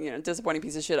disappointment, you know, disappointing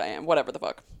piece of shit I am, whatever the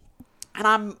fuck.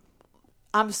 And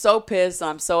I'm so pissed and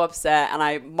I'm so upset, and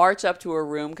I march up to her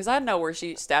room because I know where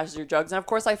she stashes her drugs, and of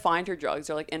course I find her drugs.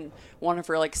 They're like in one of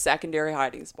her like secondary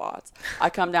hiding spots. I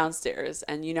come downstairs,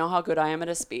 and you know how good I am at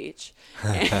a speech.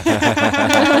 I'm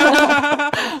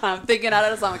thinking at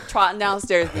it as I'm like trotting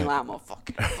downstairs, being like, I'm gonna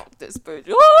fucking fuck this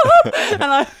bitch, and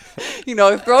I,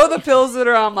 throw the pills at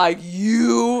her. I'm like,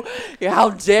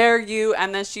 how dare you?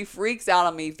 And then she freaks out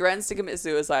on me, threatens to commit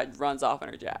suicide, runs off in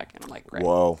her jack, and I'm like, great.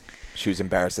 Whoa. She was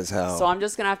embarrassed as hell. So I'm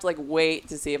just going to have to, like, wait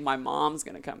to see if my mom's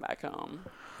going to come back home.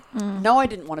 No, I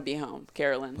didn't want to be home,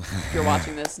 Carolyn. If you're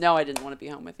watching this, no, I didn't want to be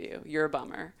home with you. You're a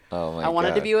bummer. Oh, my I wanted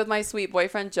God. to be with my sweet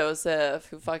boyfriend, Joseph,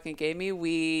 who fucking gave me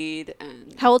weed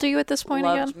and How old are you at this point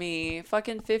loved again? me.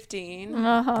 Fucking 15.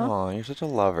 Uh-huh. Oh, you're such a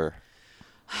lover.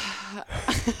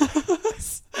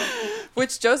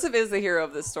 Which Joseph is the hero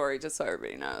of this story, just so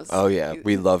everybody knows. Oh, yeah.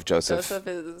 We love Joseph. Joseph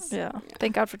is... Yeah.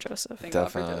 Thank God for Joseph. Thank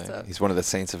God for Definitely. Joseph. He's one of the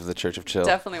saints of the Church of Chill.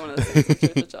 Definitely one of the things that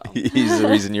Church of Chill. He's the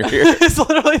reason you're here. It's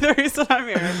literally the reason I'm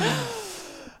here.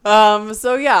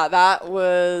 So yeah, that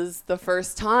was the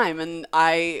first time, and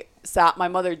I sat my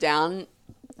mother down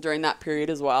during that period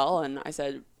as well, and I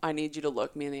said, I need you to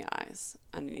look me in the eyes,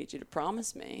 and I need you to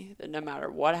promise me that no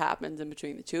matter what happens in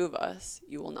between the two of us,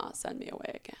 you will not send me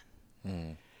away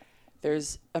again.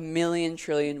 There's a million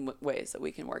trillion ways that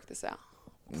we can work this out.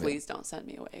 Please don't send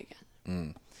me away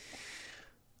again.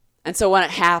 And so when it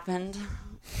happened,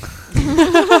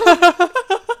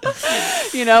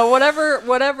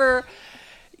 whatever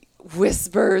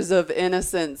whispers of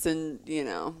innocence and,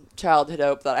 childhood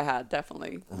hope that I had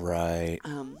definitely Right.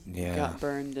 got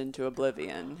burned into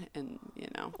oblivion. And,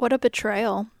 What a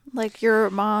betrayal. Like,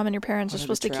 your mom and your parents What are a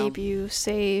supposed to betrayal. keep you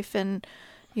safe, and,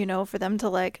 for them to,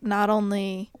 like, not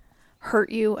only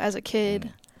hurt you as a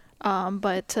kid,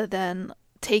 but to then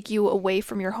take you away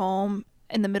from your home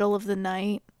in the middle of the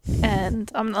night.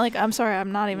 And I'm sorry,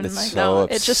 I'm not even It's like, so no,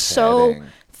 it's just so upsetting.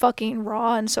 fucking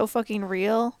raw and so fucking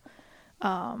real,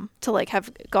 to, like,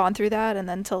 have gone through that, and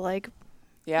then to, like,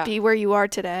 yeah. be where you are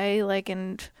today, like,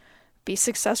 and be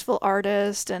successful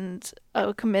artist and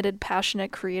a committed,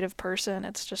 passionate, creative person.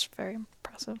 It's just very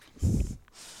impressive.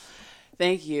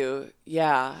 Thank you.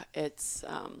 Yeah, it's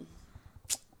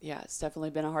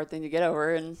definitely been a hard thing to get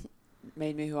over and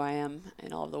made me who I am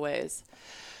in all of the ways.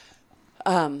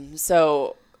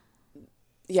 So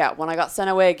yeah, when I got sent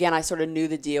away again, I sort of knew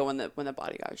the deal when the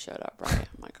bodyguard showed up, right?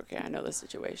 I'm like, okay, I know the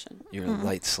situation. You're a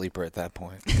light sleeper at that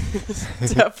point.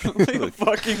 Definitely a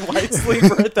fucking light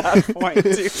sleeper at that point,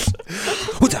 dude.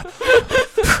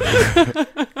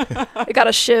 I got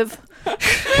a shiv.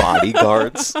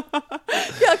 Bodyguards?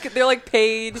 Yeah, they're like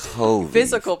paid Holy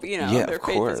physical, yeah, they're of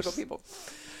paid course. physical people.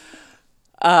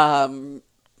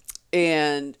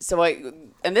 And so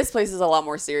and this place is a lot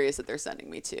more serious that they're sending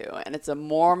me to, and it's a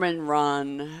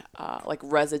Mormon-run, like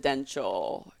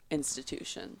residential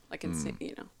institution, like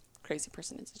crazy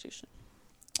person institution.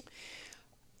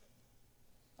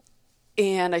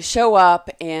 And I show up,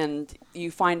 and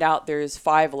you find out there's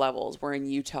 5 levels. We're in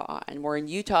Utah, and we're in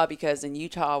Utah because in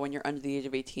Utah, when you're under the age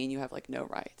of 18, you have like no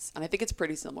rights. And I think it's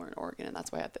pretty similar in Oregon, and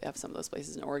that's why I have some of those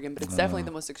places in Oregon, but it's definitely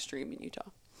the most extreme in Utah.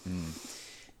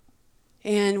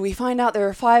 And we find out there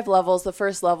are 5 levels. The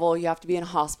first level, you have to be in a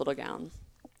hospital gown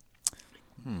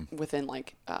within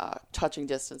like touching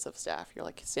distance of staff. You're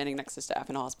like standing next to staff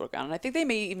in a hospital gown. And I think they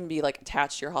may even be like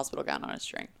attached to your hospital gown on a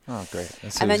string. Oh, great.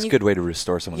 That's And a then good way to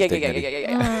restore someone's dignity.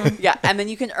 Yeah. And then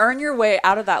you can earn your way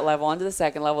out of that level onto the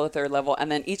second level, the third level.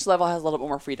 And then each level has a little bit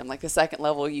more freedom. Like the second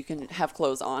level, you can have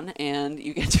clothes on and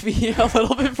you get to be a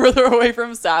little bit further away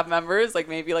from staff members, like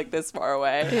maybe like this far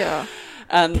away. Yeah.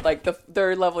 And like the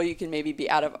third level, you can maybe be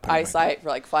out of eyesight for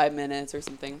like 5 minutes or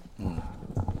something.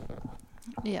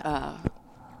 Yeah.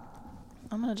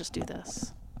 I'm going to just do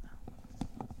this.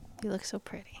 You look so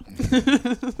pretty.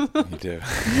 You do.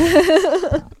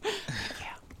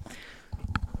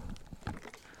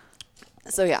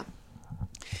 So yeah.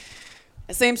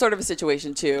 Same sort of a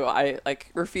situation too. I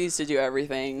like refuse to do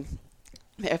everything.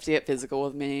 They have to get physical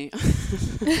with me.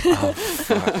 Oh,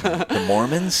 fuck. The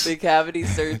Mormons? They cavity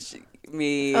search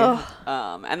me. Ugh.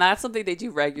 And that's something they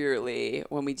do regularly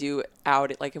when we do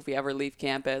out, like if we ever leave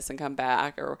campus and come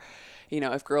back, or,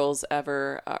 if girls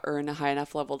ever earn a high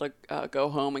enough level to go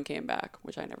home and came back,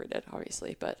 which I never did,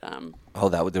 obviously. But There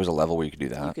was a level where you could do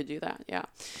that? you could do that, yeah.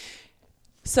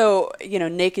 So,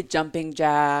 naked jumping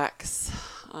jacks.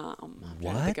 I'm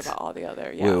trying to think What? about all the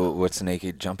other, Well, what's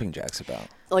naked jumping jacks about?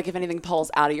 like if anything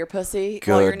pulls out of your pussy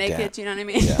while you're Good naked, damn. do you know what I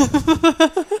mean?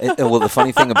 Yeah. Well, the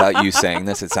funny thing about you saying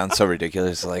this, it sounds so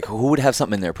ridiculous. Like, who would have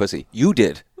something in their pussy? You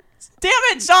did. Damn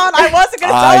it, Sean! I wasn't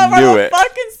gonna I tell him knew our it.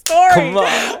 fucking story. Come on.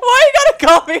 Why you gotta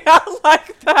call me out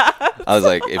like that? I was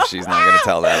like, if she's not gonna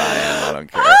tell that, I am. I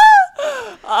don't care.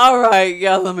 All right,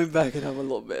 yeah. Let me back it up a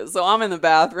little bit. So I'm in the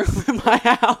bathroom in my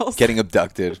house, Getting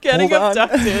abducted. getting Hold on.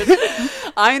 abducted.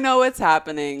 I know what's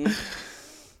happening,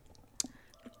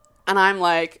 and I'm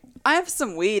like, I have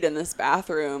some weed in this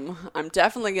bathroom. I'm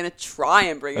definitely gonna try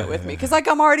and bring it with me because, like,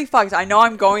 I'm already fucked. I know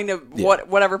I'm going to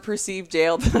whatever perceived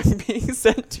jail that I'm being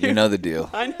sent to. You know the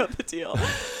deal. I know the deal.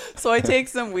 So I take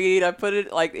some weed. I put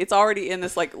it, like, it's already in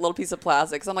this, like, little piece of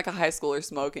plastic because I'm like a high schooler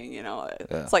smoking. You know,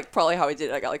 it's like probably how I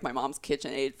did it. I got like my mom's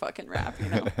KitchenAid fucking wrap. You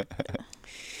know.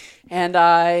 And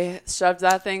I shoved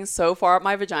that thing so far up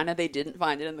my vagina, they didn't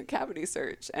find it in the cavity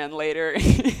search. And later,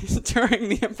 during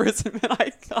the imprisonment,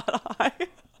 I got high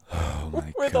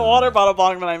with the water bottle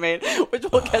bong that I made, which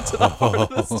we'll get to that part of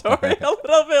the story a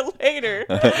little bit later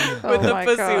with the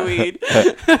pussy weed.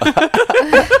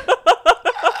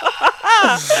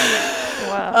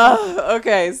 Wow.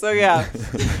 Okay, so yeah.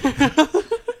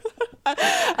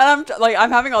 And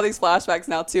I'm having all these flashbacks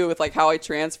now too with like how I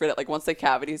transferred it. Like once they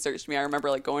cavity searched me, I remember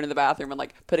like going to the bathroom and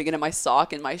like putting it in my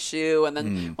sock and my shoe, and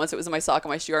then once it was in my sock and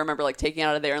my shoe, I remember like taking it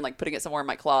out of there and like putting it somewhere in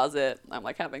my closet. I'm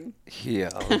like having. Yeah,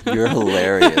 you're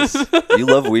hilarious. You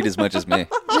love weed as much as me.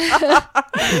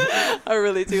 I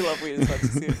really do love weed as much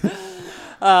as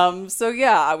you. So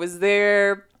yeah, I was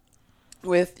there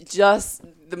with just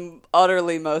the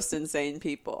utterly most insane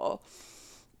people.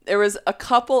 There was a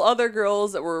couple other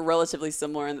girls that were relatively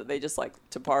similar in that they just like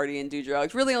to party and do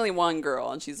drugs. Really only one girl,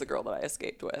 and she's the girl that I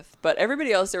escaped with. But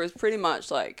everybody else, there was pretty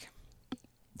much like...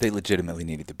 They legitimately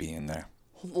needed to be in there.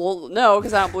 Well, no,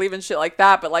 because I don't believe in shit like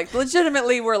that. But like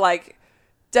legitimately we're like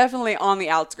definitely on the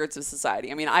outskirts of society.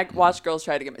 I mean, I watch girls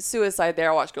try to commit suicide there.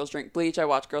 I watch girls drink bleach. I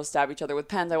watch girls stab each other with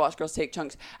pens. I watch girls take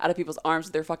chunks out of people's arms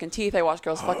with their fucking teeth. I watch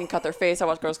girls fucking cut their face. I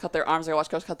watch girls cut their arms. I watch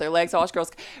girls cut their legs. I watch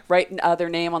girls write their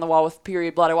name on the wall with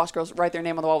period blood. I watch girls write their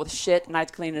name on the wall with shit, and I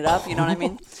clean it up. You know what I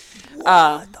mean?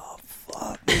 What the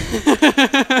fuck?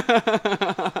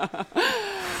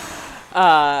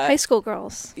 High school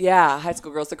girls. Yeah, high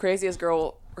school girls. The craziest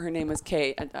girl, her name was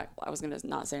Kate. And I was going to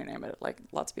not say her name, but like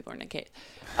lots of people are named Kate.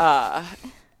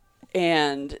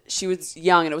 And she was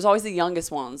young, and it was always the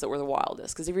youngest ones that were the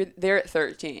wildest. Because if you're there at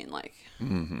 13, like, you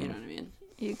know what I mean?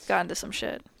 You got into some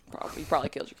shit. You probably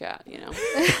killed your cat, you know?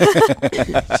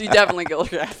 She definitely killed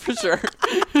her cat, for sure.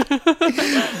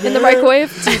 In the microwave?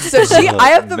 So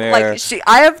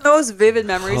I have those vivid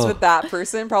memories with that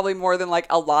person, probably more than like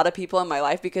a lot of people in my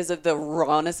life because of the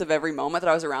rawness of every moment that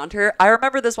I was around her. I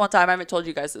remember this one time, I haven't told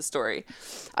you guys this story.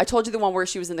 I told you the one where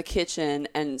she was in the kitchen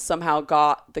and somehow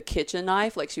got the kitchen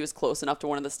knife, like she was close enough to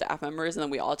one of the staff members, and then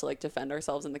we all had to like defend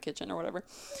ourselves in the kitchen or whatever.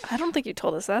 I don't think you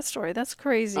told us that story. That's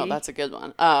crazy. Oh, that's a good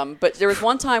one. But there was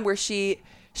one time where she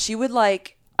would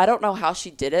like, I don't know how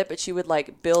she did it, but she would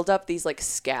like build up these like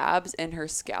scabs in her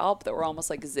scalp that were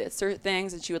almost like zits or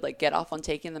things, and she would like get off on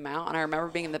taking them out. And I remember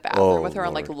being in the bathroom with her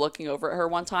and like looking over at her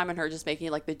one time, and her just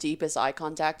making like the deepest eye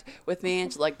contact with me,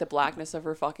 and like the blackness of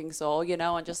her fucking soul, you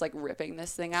know, and just like ripping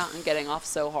this thing out and getting off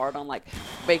so hard on like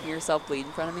making herself bleed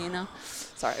in front of me, you know.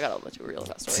 Sorry, I gotta let you real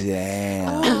that story.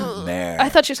 Damn, Mare. I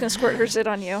thought she was gonna squirt her zit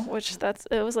on you, which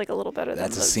it was like a little better than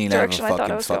That's a the scene out of a direction I thought I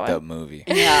fucking was fucked going. up movie.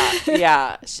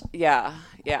 Yeah.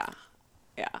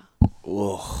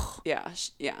 Ugh.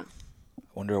 Yeah.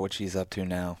 Wonder what she's up to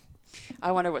now.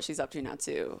 I wonder what she's up to now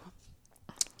too.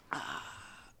 Can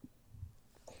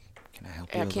I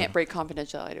help you? I can't break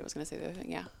confidentiality. I was gonna say the other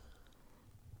thing. Yeah.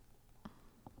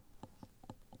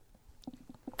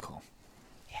 Cool.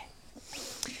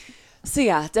 So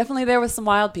yeah, definitely there was some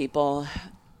wild people,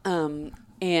 and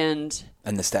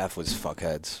the staff was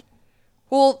fuckheads.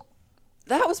 well,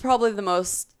 that was probably the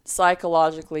most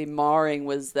psychologically marring,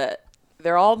 was that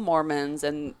they're all Mormons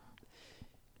and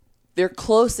they're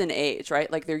close in age,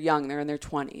 right? Like they're young, they're in their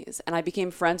 20s, and I became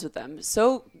friends with them.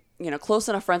 So, you know, close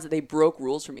enough friends that they broke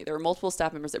rules for me. There were multiple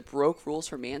staff members that broke rules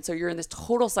for me. And so you're in this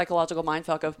total psychological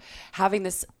mindfuck of having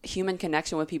this human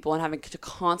connection with people and having to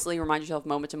constantly remind yourself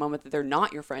moment to moment that they're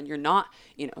not your friend. You're not,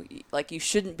 you know, like you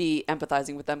shouldn't be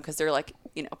empathizing with them because they're like,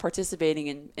 you know, participating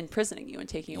in imprisoning you and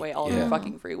taking away all of your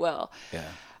fucking free will. Yeah.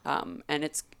 And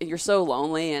you're so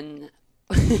lonely, and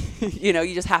you know,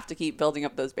 you just have to keep building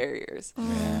up those barriers.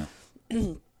 Yeah.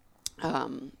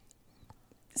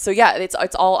 So yeah, it's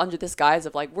all under this guise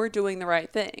of like, we're doing the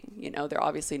right thing. You know, they're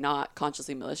obviously not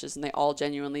consciously malicious, and they all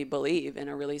genuinely believe in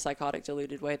a really psychotic,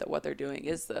 deluded way that what they're doing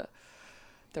is the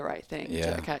the right thing.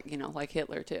 Yeah. You know, like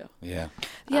Hitler too. Yeah.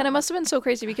 Yeah, and it must have been so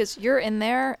crazy because you're in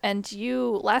there, and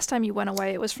last time you went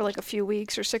away, it was for like a few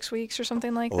weeks or 6 weeks or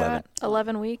something like 11. that.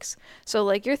 11 weeks. So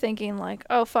like you're thinking like,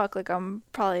 oh fuck, like I'm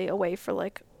probably away for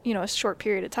like, you know, a short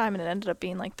period of time, and it ended up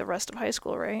being like the rest of high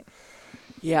school, right?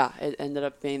 Yeah, it ended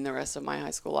up being the rest of my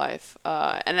high school life.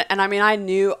 And I mean, I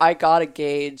knew I got a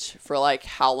gauge for like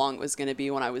how long it was going to be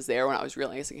when I was there, when I was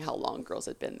realizing how long girls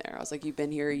had been there. I was like, you've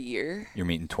been here a year? You're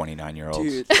meeting 29-year-olds.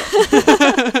 Dude.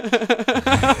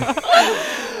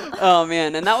 Oh,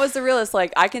 man. And that was the realest.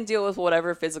 Like, I can deal with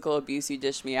whatever physical abuse you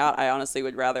dish me out. I honestly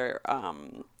would rather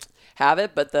have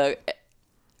it. But the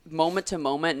moment to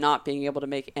moment, not being able to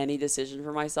make any decision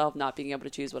for myself, not being able to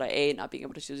choose what I ate, not being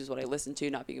able to choose what I listened to,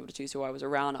 not being able to choose who I was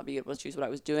around, not being able to choose what I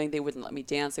was doing. They wouldn't let me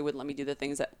dance. They wouldn't let me do the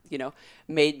things that, you know,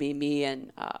 made me me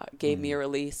and gave me a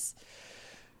release.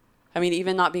 I mean,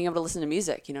 even not being able to listen to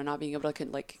music, you know, not being able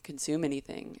to consume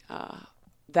anything.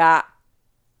 That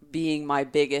being my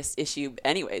biggest issue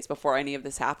anyways, before any of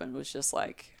this happened, was just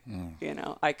like, you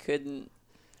know, I couldn't.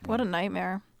 What a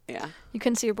nightmare. Yeah. You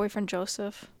couldn't see your boyfriend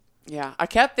Joseph. Yeah, I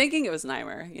kept thinking it was a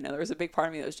nightmare. You know, there was a big part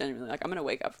of me that was genuinely like, I'm gonna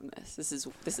wake up from this. This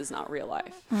is not real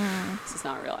life. This is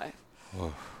not real life.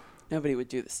 Whoa. Nobody would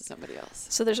do this to somebody else.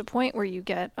 So there's a point where you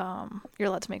get you're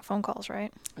allowed to make phone calls,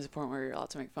 right? There's a point where you're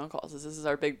allowed to make phone calls. This is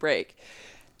our big break.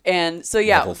 And so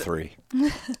yeah, Level 3.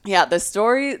 Yeah, the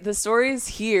stories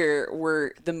here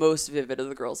were the most vivid of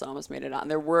the girls that almost made it out. And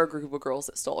there were a group of girls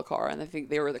that stole a car, and I think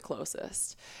they were the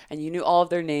closest. And you knew all of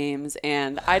their names,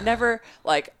 and I'd never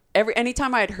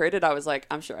anytime I had heard it, I was like,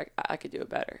 I'm sure I could do it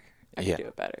better. I could do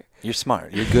it better. You're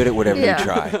smart. You're good at whatever you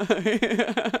try.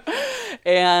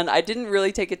 And I didn't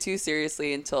really take it too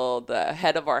seriously until the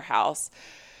head of our house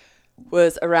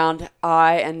was around.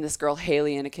 I and this girl,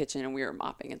 Haley, in a kitchen, and we were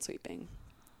mopping and sweeping.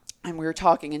 And we were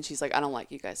talking, and she's like, I don't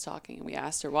like you guys talking. And we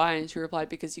asked her why, and she replied,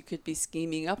 because you could be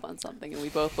scheming up on something. And we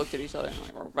both looked at each other and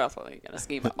like, we're both going to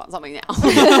scheme up on something now.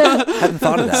 Hadn't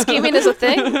thought of that. Scheming is a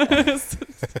thing?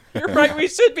 You're right, we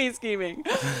should be scheming.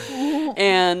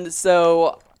 And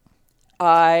so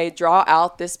I draw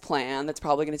out this plan that's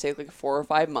probably going to take like 4 or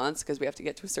 5 months, because we have to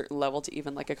get to a certain level to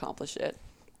even like accomplish it,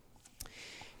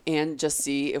 and just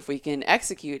see if we can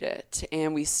execute it.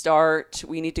 And we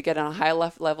need to get on a high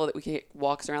level that we can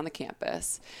walks around the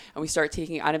campus. And we start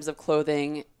taking items of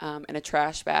clothing in a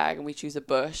trash bag, and we choose a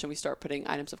bush, and we start putting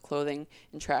items of clothing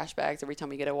in trash bags every time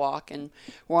we get a walk. And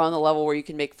we're on the level where you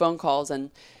can make phone calls.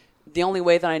 And the only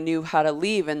way that I knew how to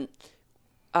leave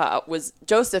was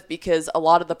Joseph, because a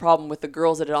lot of the problem with the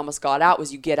girls that had almost got out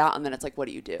was you get out and then it's like, what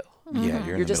do you do? Yeah,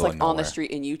 you're just like on the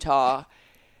street in Utah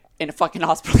in a fucking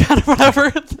hospital gown or whatever.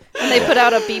 And they put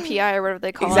out a BPI or whatever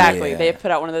they call Exactly. it. Yeah. They put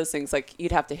out one of those things like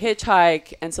you'd have to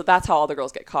hitchhike. And so that's how all the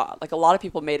girls get caught. Like a lot of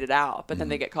people made it out, but then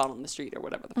they get caught on the street or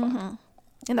whatever the fuck.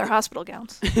 In their hospital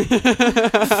gowns.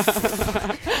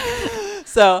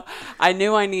 So I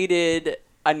knew I needed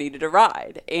a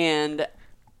ride. And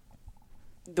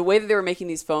the way that they were making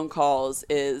these phone calls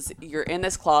is you're in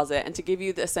this closet, and to give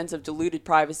you the sense of diluted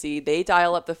privacy, they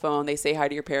dial up the phone, they say hi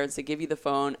to your parents, they give you the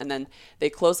phone, and then they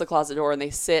close the closet door and they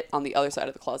sit on the other side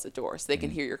of the closet door so they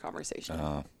can hear your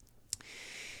conversation.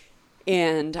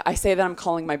 And I say that I'm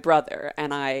calling my brother,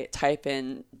 and I type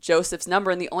in Joseph's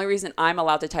number, and the only reason I'm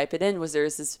allowed to type it in was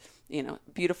there's this,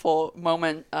 beautiful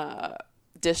moment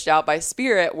dished out by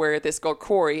Spirit where this girl,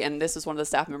 Corey, and this is one of the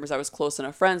staff members I was close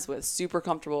enough friends with, super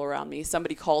comfortable around me.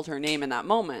 Somebody called her name in that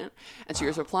moment, and she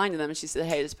was replying to them, and she said,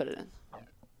 hey, just put it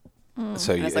in.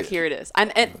 So And it's like, here it is.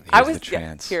 And here's I was, the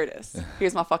chance. here it is.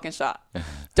 Here's my fucking shot.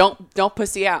 Don't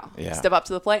pussy out. Yeah. Step up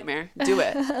to the plate, Mare. Do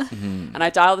it. And I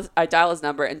dial his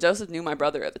number, and Joseph knew my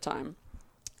brother at the time.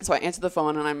 So I answered the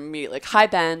phone, and I'm immediately like, hi,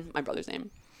 Ben, my brother's name.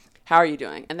 How are you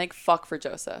doing? And thank fuck for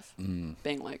Joseph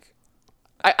being like,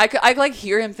 I like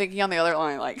hear him thinking on the other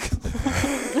line, like,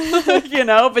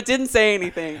 but didn't say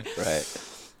anything. Right.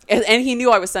 And he knew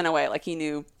I was sent away. Like he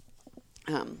knew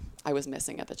I was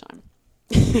missing at the time.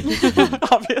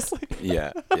 Obviously.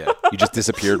 Yeah. You just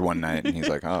disappeared one night, and he's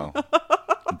like, oh,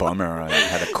 bummer. I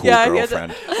had a cool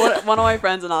girlfriend. One of my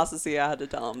friends in Osceola had to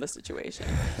tell him the situation.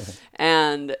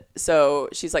 And so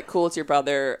she's like, cool, it's your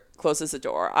brother. Closes the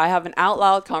door. I have an out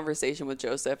loud conversation with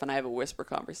Joseph, and I have a whisper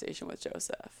conversation with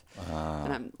Joseph.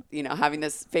 And I'm, having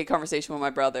this fake conversation with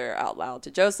my brother out loud to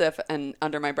Joseph. And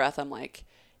under my breath, I'm like,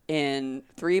 in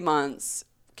 3 months,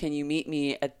 can you meet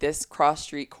me at this cross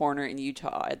street corner in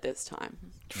Utah at this time?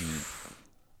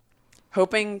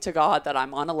 Hoping to God that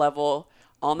I'm on a level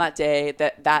on that day,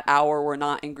 that hour we're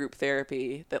not in group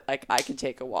therapy, that like I can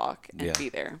take a walk and be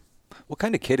there. What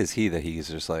kind of kid is he that he's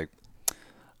just like,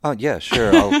 oh, yeah,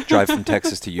 sure, I'll drive from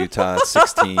Texas to Utah at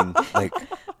 16. Like,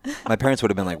 My parents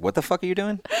would have been like, "What the fuck are you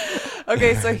doing?"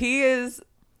 Okay, so he is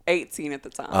 18 at the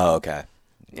time. Oh, okay.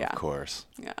 Yeah. Of course.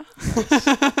 Yeah.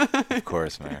 Of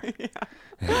course, Mayor.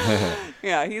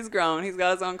 Yeah, he's grown. He's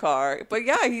got his own car. But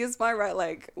yeah, he is my right,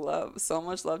 like, love. So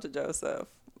much love to Joseph.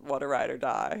 What a ride or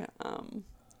die.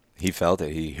 He felt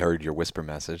it. He heard your whisper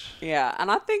message. Yeah,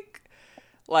 and I think,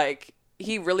 like,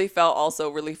 he really felt also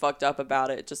really fucked up about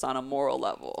it just on a moral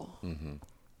level. Mm-hmm.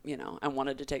 You know, and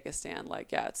wanted to take a stand.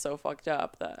 Like, yeah, it's so fucked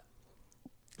up that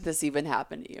this even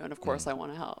happened to you. And, of course, I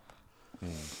want to help.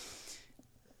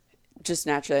 Just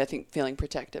naturally, I think, feeling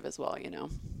protective as well, you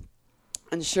know.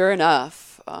 And sure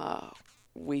enough,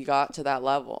 we got to that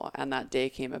level, and that day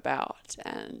came about.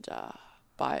 And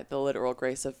by the literal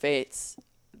grace of fates,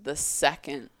 the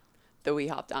second that we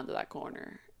hopped onto that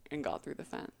corner and got through the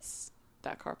fence,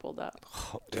 that car pulled up.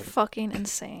 Oh, dude. Fucking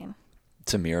insane.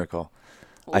 It's a miracle.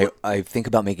 Well, I think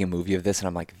about making a movie of this, and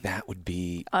I'm like, that would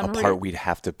be Unreal. a part we'd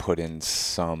have to put in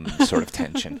some sort of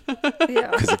tension. Yeah.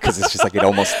 Because it's just like it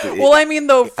almost... well, I mean,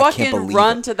 the can't fucking believe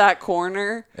run it. to that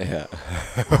corner. Yeah.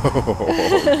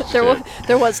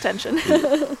 There was tension.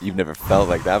 You've never felt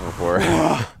like that before.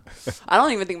 I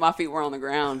don't even think my feet were on the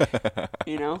ground.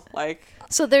 You know, like,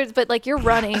 So there's, but like you're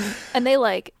running, and they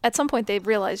like at some point they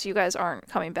realize you guys aren't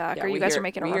coming back, yeah, or you we guys hear, are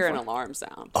making a we run hear for an it. alarm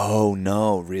sound. Oh,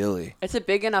 no, really? It's a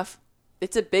big enough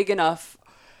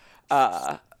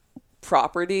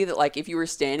property that, like, if you were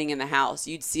standing in the house,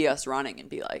 you'd see us running and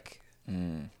be like,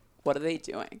 what are they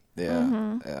doing?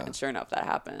 Yeah. Yeah. And sure enough, that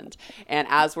happened. And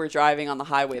as we're driving on the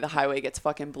highway gets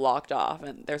fucking blocked off,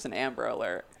 and there's an Amber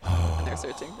Alert, and they're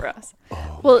searching for us.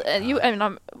 Well,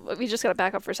 we just gotta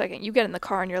back up for a second. You get in the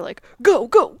car and you're like, go,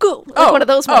 go, go! Like one of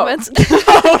those moments.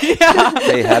 Oh, yeah.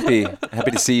 Hey, happy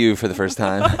to see you for the first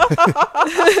time. Let's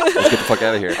get the fuck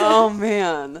out of here. Oh,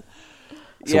 man.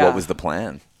 So Yeah. what was the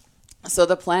plan? So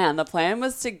the plan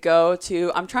was to go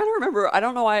to, I'm trying to remember, I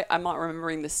don't know why I'm not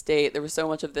remembering the state. There was so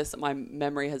much of this that my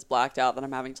memory has blacked out that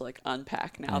I'm having to, like,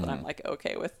 unpack now that I'm, like,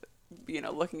 okay with, you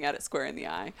know, looking at it square in the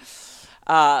eye.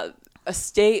 A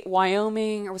state,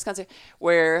 Wyoming or Wisconsin,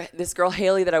 where this girl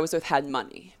Haley that I was with had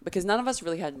money, because none of us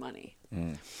really had money.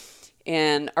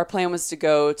 And our plan was to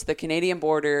go to the Canadian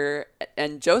border,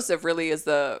 and Joseph really is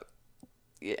the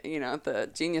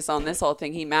genius on this whole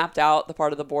thing. He mapped out the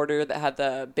part of the border that had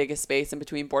the biggest space in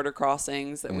between border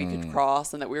crossings that we could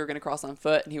cross, and that we were going to cross on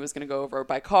foot, and he was going to go over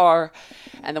by car.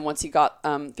 And then once he got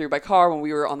through by car, when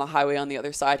we were on the highway on the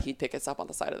other side, he'd pick us up on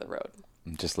the side of the road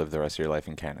Just live the rest of your life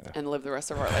in Canada. and live the rest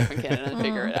of our life in Canada and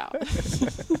figure it out.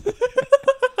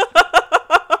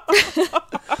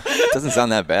 It doesn't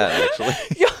sound that bad, actually.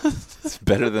 Yeah. It's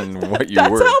better than what you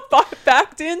That's were. how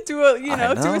backed into a,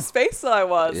 I know. to a space that I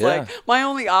was. Yeah. Like, my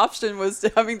only option was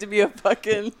having to be a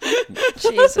fucking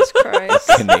Jesus Christ.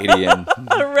 Canadian.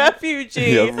 a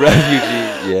refugee. Yeah,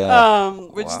 refugee. Yeah.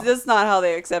 Which Wow. that's not how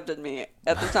they accepted me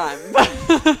at the time.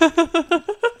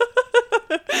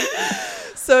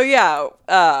 So yeah,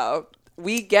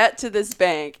 we get to this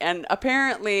bank, and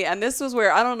apparently, and this was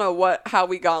where I don't know how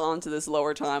we got onto this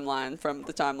lower timeline from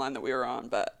the timeline that we were on,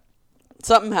 but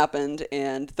something happened,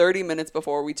 and 30 minutes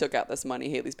before we took out this money,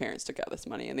 Haley's parents took out this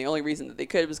money, and the only reason that they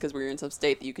could was because we were in some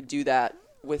state that you could do that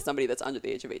with somebody that's under the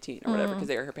age of 18 or whatever, because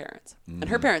they were her parents, and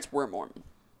her parents were Mormon.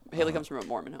 Haley comes from a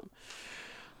Mormon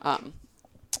home,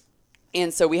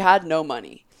 and so we had no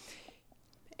money,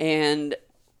 and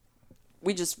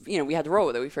we just, we had to roll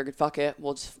with it. We figured, fuck it,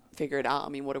 we'll just figure it out. I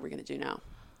mean, what are we gonna do now?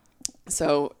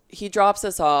 So he drops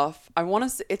us off.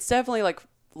 It's definitely like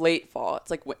late fall.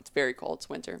 It's like it's very cold. It's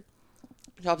winter.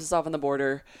 Drops us off on the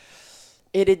border.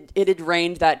 It had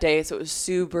rained that day, so it was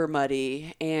super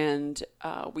muddy. And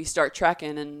we start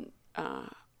trekking, and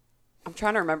I'm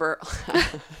trying to remember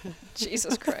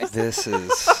Jesus Christ. This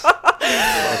is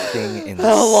fucking insane.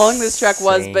 how long this trek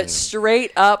was, but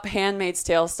straight up Handmaid's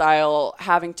Tale style,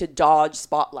 having to dodge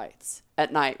spotlights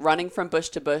at night, running from bush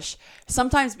to bush,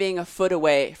 sometimes being a foot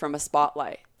away from a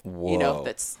spotlight. Whoa.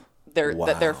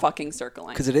 That they're fucking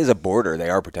circling. Because it is a border. They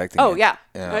are protecting Oh it. yeah.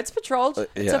 Yeah. No, it's patrolled.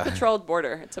 It's yeah. a patrolled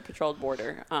border.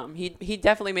 He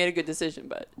definitely made a good decision,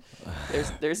 but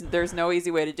there's no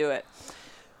easy way to do it.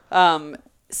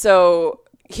 So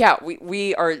yeah,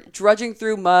 we are drudging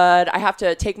through mud. I have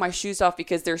to take my shoes off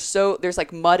because there's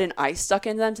like mud and ice stuck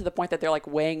in them to the point that they're like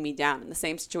weighing me down. In the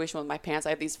same situation with my pants, I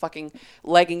have these fucking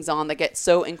leggings on that get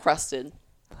so encrusted.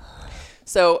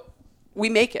 So we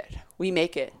make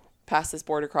it past this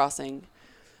border crossing,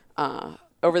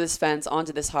 over this fence,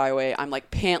 onto this highway. I'm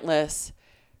like pantless,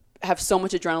 have so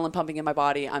much adrenaline pumping in my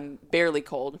body. I'm barely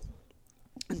cold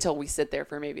until we sit there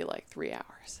for maybe like 3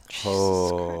 hours.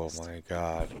 Oh my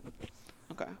God.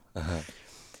 Okay.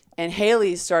 And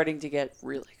Haley's starting to get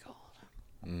really cold.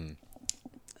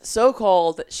 So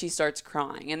cold that she starts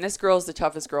crying. And this girl's the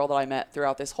toughest girl that I met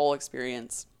throughout this whole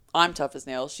experience. I'm tough as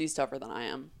nails. She's tougher than I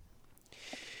am.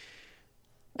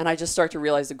 And I just start to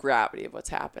realize the gravity of what's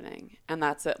happening. And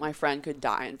that's that my friend could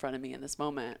die in front of me in this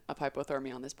moment of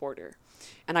hypothermia on this border.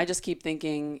 And I just keep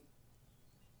thinking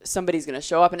somebody's going to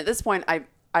show up. And at this point,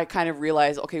 I kind of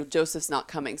realize, okay, Joseph's not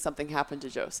coming. Something happened to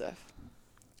Joseph.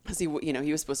 Because he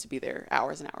was supposed to be there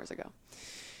hours and hours ago.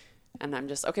 And I'm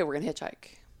just, okay, we're going to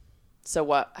hitchhike. So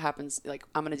what happens, like,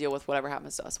 I'm going to deal with whatever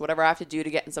happens to us. Whatever I have to do to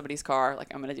get in somebody's car,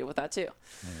 like, I'm going to deal with that too.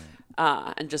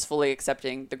 And just fully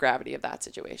accepting the gravity of that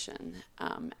situation.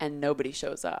 And nobody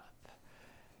shows up.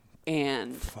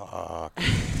 And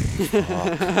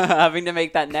having to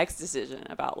make that next decision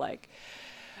about, like,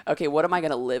 okay, what am I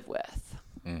going to live with?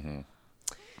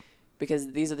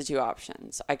 Because these are the two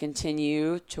options. I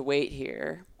continue to wait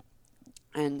here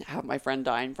and have my friend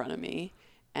die in front of me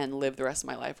and live the rest of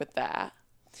my life with that.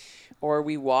 Or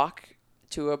we walk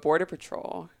to a border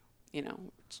patrol,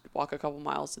 walk a couple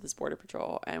miles to this border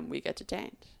patrol, and we get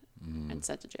detained and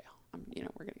sent to jail. We're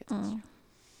going to get sent to jail.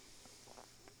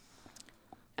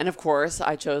 And of course,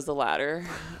 I chose the latter.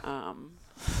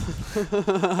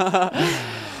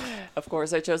 Of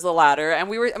course, I chose the latter. And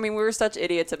we were such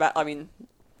idiots about, I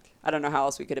don't know how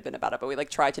else we could have been about it, but we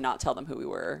tried to not tell them who we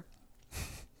were.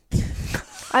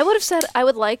 I would have said I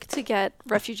would like to get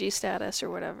refugee status or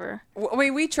whatever.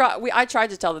 I tried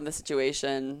to tell them the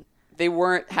situation. They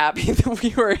weren't happy that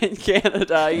we were in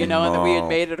Canada, and that we had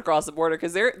made it across the border,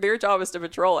 because their job is to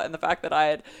patrol it. And the fact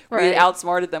that we had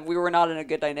outsmarted them, we were not in a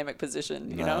good dynamic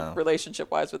position,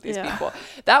 relationship wise with these people.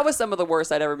 That was some of the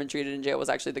worst I'd ever been treated in jail, was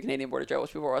actually the Canadian border jail,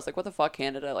 which people were always like, what the fuck,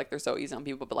 Canada? Like, they're so easy on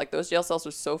people. But like, those jail cells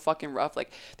were so fucking rough.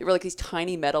 Like, they were like these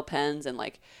tiny metal pens, and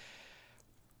like,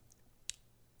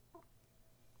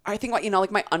 I think,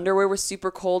 like, my underwear was super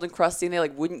cold and crusty, and they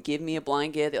like wouldn't give me a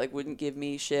blanket. They like wouldn't give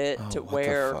me shit to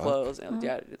wear or clothes. And,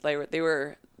 they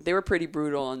were pretty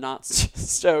brutal and not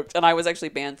stoked. And I was actually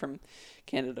banned from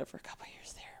Canada for a couple of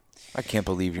years there. I can't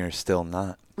believe you're still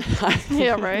not.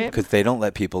 Yeah, right. Because they don't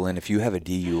let people in if you have a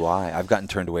DUI. I've gotten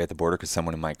turned away at the border because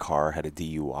someone in my car had a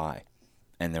DUI,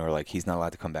 and they were like, "He's not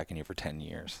allowed to come back in here for 10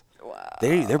 years." Wow.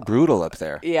 They're brutal up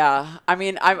there. Yeah,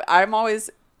 I'm always.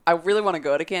 I really want to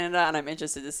go to Canada, and I'm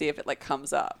interested to see if it like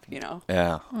comes up,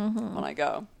 Yeah. When I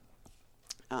go.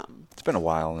 It's been a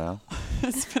while now.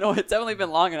 It's definitely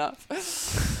been long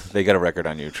enough. They got a record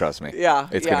on you, trust me. Yeah.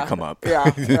 It's going to come up.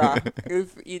 Yeah.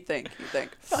 You'd think.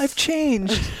 I've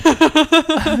changed.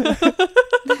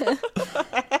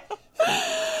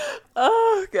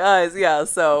 Oh, guys, yeah.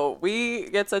 So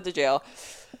we get sent to jail.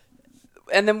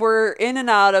 And then we're in and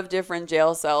out of different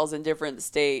jail cells in different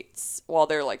states while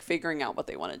they're like figuring out what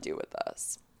they want to do with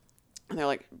us. And they're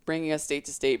like bringing us state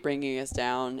to state, bringing us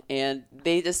down. And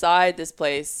they decide, this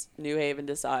place, New Haven,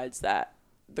 decides that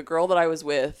the girl that I was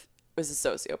with was a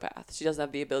sociopath. She doesn't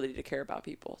have the ability to care about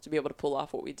people, to be able to pull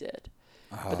off what we did.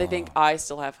 But they think I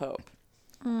still have hope.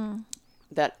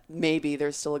 That maybe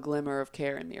there's still a glimmer of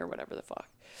care in me or whatever the fuck.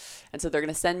 And so they're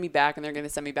going to send me back, and they're going to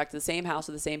send me back to the same house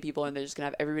with the same people, and they're just going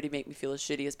to have everybody make me feel as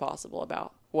shitty as possible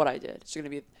about what I did. It's going to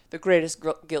be the greatest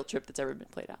guilt trip that's ever been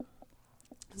played out.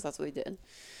 So that's what they did.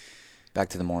 Back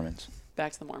to the Mormons.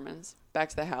 Back to the Mormons. Back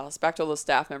to the house. Back to all those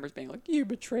staff members being like, you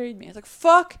betrayed me. It's like,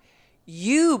 fuck,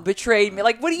 you betrayed me.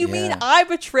 Like, what do you mean I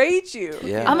betrayed you?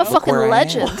 Yeah. I'm a fucking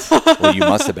legend. Well, you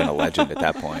must have been a legend at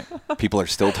that point. People are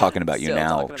still talking about you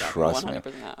now. Trust me.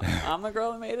 I'm the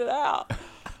girl that made it out.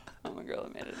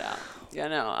 Yeah,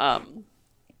 no.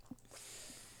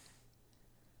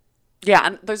 Yeah,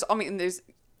 and there's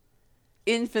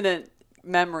infinite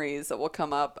memories that will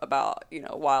come up about,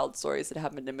 wild stories that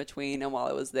happened in between and while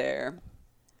I was there,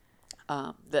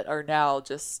 that are now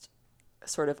just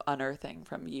sort of unearthing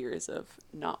from years of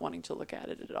not wanting to look at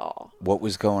it at all. What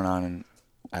was going on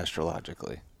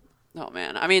astrologically? Oh,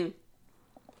 man. It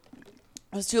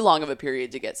was too long of a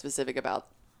period to get specific about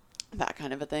that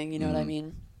kind of a thing. You know what I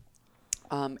mean?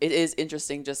 It is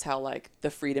interesting just how like the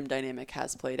freedom dynamic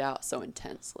has played out so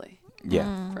intensely.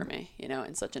 Yeah. For me,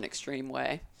 in such an extreme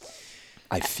way.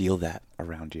 I feel that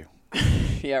around you.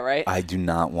 Yeah, right? I do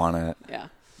not want to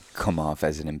come off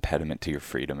as an impediment to your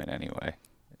freedom in any way.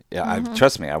 Yeah,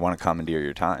 trust me, I want to commandeer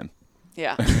your time.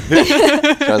 Yeah.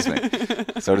 Trust me.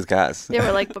 So does Cass. Yeah,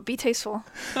 we're like, but be tasteful.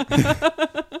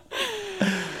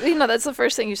 That's the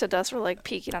first thing you said to us. We're like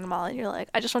peeking on Molly, and you're like,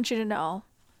 I just want you to know,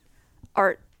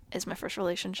 art is my first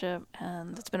relationship,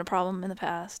 and it's been a problem in the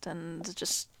past, and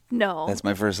just know. That's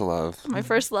my first love. My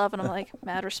first love, and I'm like,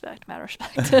 mad respect.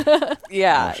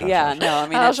 Yeah. No,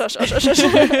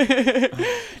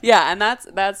 yeah, and that's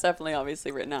definitely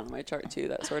obviously written out on my chart too.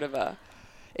 That sort of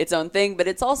its own thing. But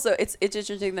it's also it's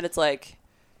interesting that it's like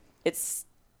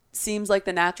seems like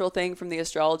the natural thing from the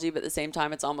astrology, but at the same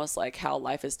time, it's almost like how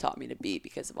life has taught me to be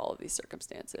because of all of these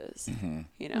circumstances,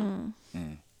 you know,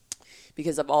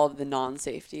 because of all of the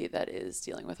non-safety that is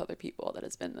dealing with other people. That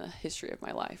has been the history of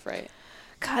my life, right?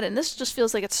 God, and this just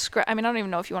feels like it's I mean, I don't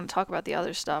even know if you want to talk about the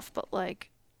other stuff, but like,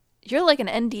 you're like an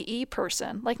NDE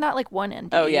person, like not like one NDE,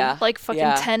 Oh yeah, like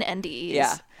fucking 10 NDEs.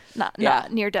 Yeah. Not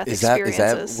near-death Is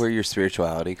experiences. that where your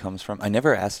spirituality comes from? I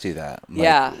never asked you that. Like,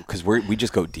 Yeah. Because we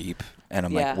just go deep. And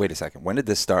I'm like, wait a second. When did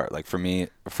this start? Like,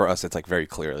 for us, it's like very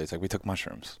clearly. It's like we took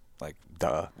mushrooms. Like,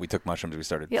 duh. We took mushrooms. We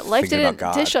started life thinking about didn't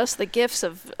God. dish us the gifts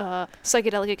of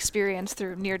psychedelic experience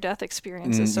through near-death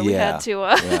experiences. So we had to...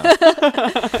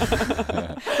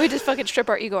 we just fucking strip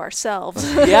our ego ourselves.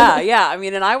 yeah. I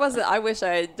mean, and I wish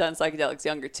I had done psychedelics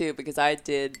younger too, because I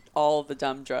did all the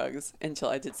dumb drugs until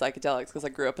I did psychedelics, because I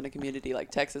grew up in a community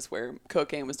like Texas where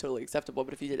cocaine was totally acceptable,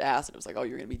 but if you did acid, it was like, oh,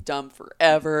 you're going to be dumb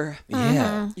forever.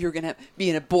 Yeah. You're going to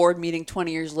be in a board meeting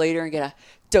 20 years later and get a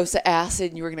dose of acid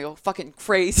and you were going to go fucking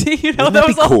crazy. You know,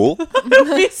 Wouldn't that be cool?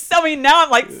 I mean, now I'm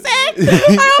like, sick. I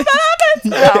hope that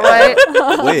happens. Yeah,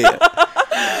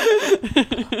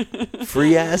 right?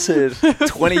 Free acid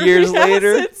 20 years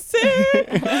later. Acid, sick.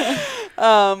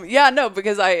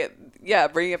 Because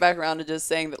bringing it back around to just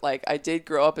saying that, like, I did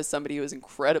grow up as somebody who was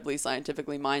incredibly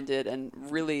scientifically minded and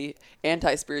really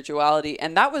anti-spirituality.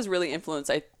 And that was really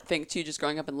influenced, I think, too, just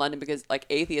growing up in London, because, like,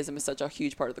 atheism is such a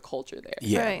huge part of the culture there.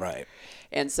 Yeah, right.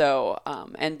 And so,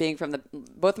 and being from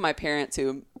both of my parents,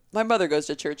 who, my mother goes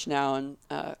to church now and,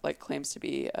 claims to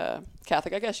be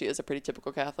Catholic. I guess she is a pretty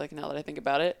typical Catholic now that I think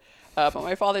about it. But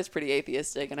my father's pretty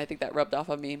atheistic, and I think that rubbed off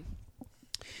on me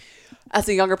as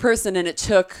a younger person. And it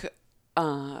took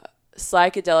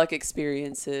psychedelic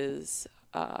experiences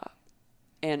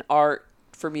and art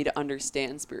for me to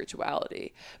understand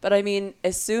spirituality. But I mean,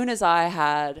 as soon as I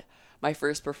had my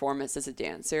first performance as a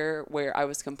dancer where I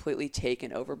was completely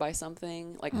taken over by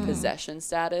something, like possession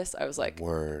status, I was like,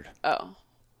 Word. oh,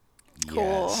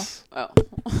 Cool. Yes. oh.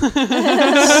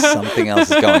 Something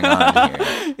else is going on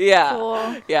here. Yeah.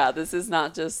 Cool. Yeah, this is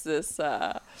not just this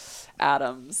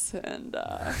atoms and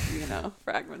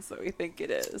fragments that we think it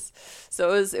is.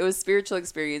 So it was spiritual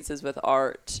experiences with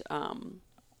art, and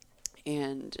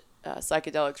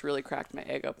psychedelics really cracked my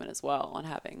egg open as well on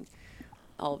having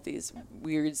all of these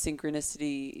weird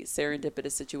synchronicity,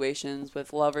 serendipitous situations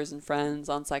with lovers and friends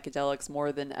on psychedelics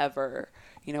more than ever.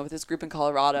 You know, with this group in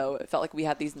Colorado, it felt like we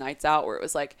had these nights out where it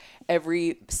was like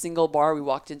every single bar we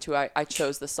walked into, I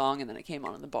chose the song and then it came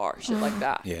on in the bar, shit like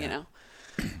that, Yeah. you know?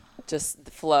 Just the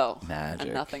flow. Magic.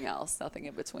 And nothing else, nothing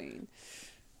in between.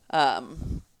 My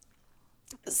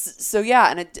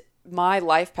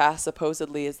life path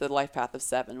supposedly is the life path of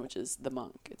 7, which is the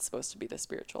monk. It's supposed to be the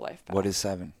spiritual life path. What is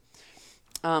 7?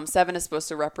 7 is supposed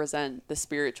to represent the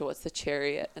spiritual. It's the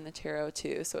chariot in the tarot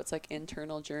too. So it's like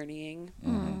internal journeying.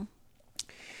 Mm-hmm.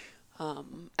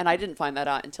 And I didn't find that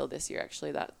out until this year,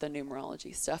 actually, that the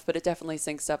numerology stuff. But it definitely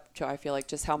syncs up to, I feel like,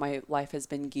 just how my life has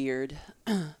been geared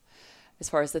as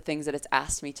far as the things that it's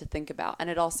asked me to think about. And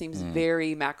it all seems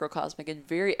very macrocosmic and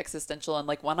very existential. And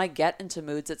like when I get into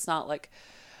moods, it's not like,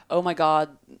 oh my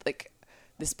God, like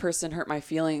this person hurt my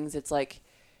feelings. It's like,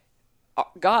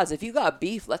 gods, if you got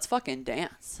beef, let's fucking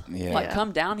dance. Yeah. Like,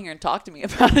 come down here and talk to me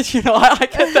about it. You know, I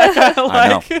get that kind of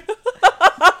like.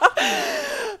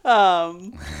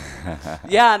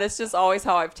 Yeah, and it's just always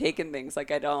how I've taken things.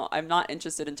 Like, I'm not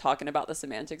interested in talking about the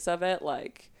semantics of it.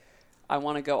 Like, I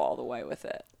want to go all the way with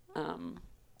it.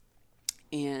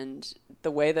 And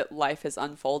the way that life has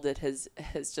unfolded has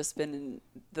just been in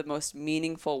the most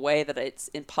meaningful way that it's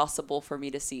impossible for me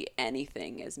to see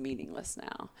anything as meaningless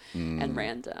now and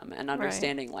random, and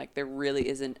understanding like there really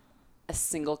isn't a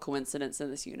single coincidence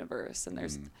in this universe, and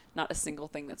there's not a single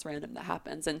thing that's random that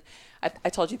happens. And I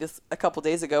told you this a couple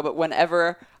days ago, but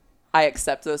whenever I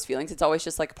accept those feelings, it's always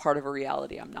just like part of a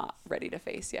reality I'm not ready to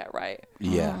face yet, right?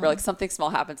 Yeah. Where like something small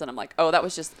happens and I'm like, oh, that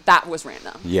was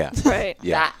random. Yeah. Right.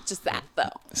 Yeah. That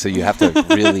though. So you have to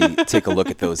really take a look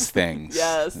at those things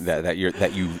Yes.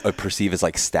 that you perceive as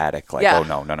like static. Like, Yeah. oh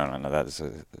no,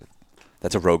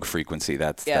 that's a rogue frequency.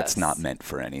 That's Yes. not meant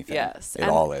for anything. Yes. It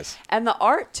all is. And the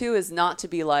art too is not to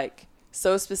be like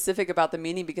so specific about the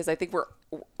meaning, because I think we're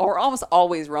almost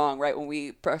always wrong, right? When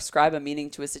we prescribe a meaning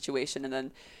to a situation and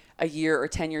then a year or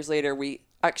 10 years later, we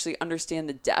actually understand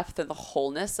the depth and the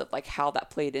wholeness of like how that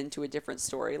played into a different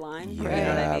storyline. Yeah, You know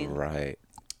what I mean? right.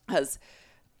 Because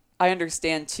I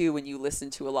understand too, when you listen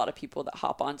to a lot of people that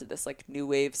hop onto this like new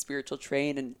wave spiritual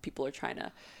train and people are trying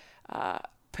to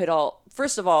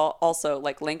first of all, also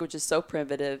like language is so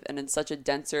primitive and in such a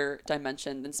denser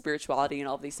dimension than spirituality and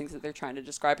all these things that they're trying to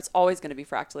describe. It's always going to be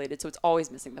fractalated, so it's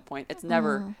always missing the point. It's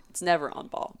never on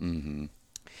ball.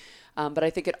 But I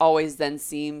think it always then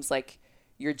seems like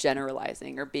you're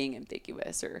generalizing or being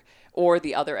ambiguous or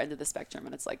the other end of the spectrum,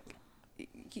 and it's like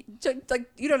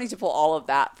you don't need to pull all of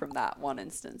that from that one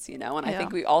instance, you know. And I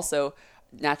think we also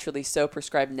naturally so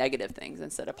prescribe negative things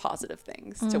instead of positive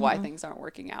things to why things aren't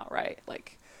working out right,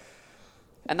 like.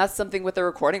 And that's something with the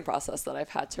recording process that I've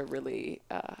had to really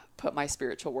put my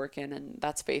spiritual work in, and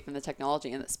that's faith in the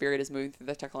technology, and that spirit is moving through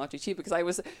the technology too. Because I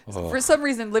was, for some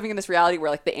reason, living in this reality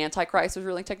where like the Antichrist was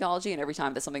ruling technology, and every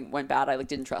time that something went bad, I like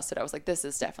didn't trust it. I was like, this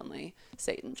is definitely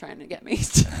Satan trying to get me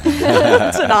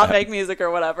to not make music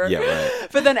or whatever. Yeah, right.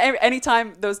 But then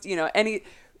anytime those, you know, any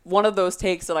one of those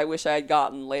takes that I wish I had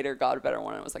gotten later got a better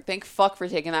one. It was like, thank fuck for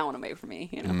taking that one away from me.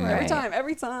 You know, every time.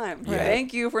 Yeah.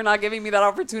 Thank you for not giving me that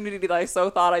opportunity that I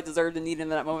so thought I deserved and needed in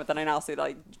that moment that I now say that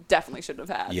I definitely shouldn't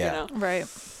have had. Yeah. You know? Right.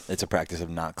 It's a practice of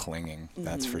not clinging.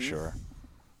 That's for sure.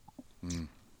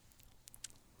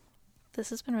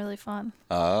 This has been really fun.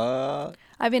 I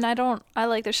mean,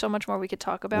 there's so much more we could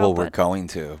talk about. Well, we're going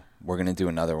to do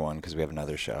another one because we have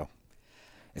another show.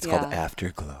 It's called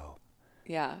Afterglow.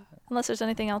 Yeah. Unless there's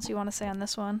anything else you want to say on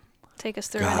this one, take us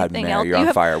through God, anything Mary, else. you're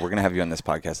on fire. We're gonna have you on this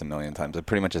podcast a million times,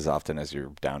 pretty much as often as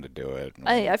you're down to do it.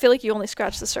 I feel like you only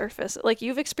scratched the surface. Like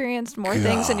you've experienced more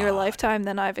things in your lifetime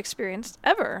than I've experienced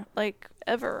ever. Like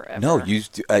ever. No,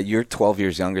 you're 12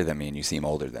 years younger than me, and you seem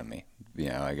older than me. You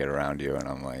know, I get around you, and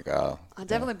I'm like, oh. I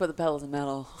definitely put the pedal to the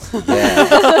metal. Yeah.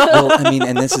 Well, I mean,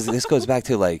 and this goes back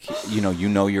to like, you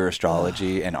know your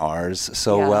astrology and ours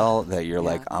so well that you're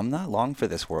like, I'm not long for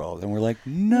this world, and we're like,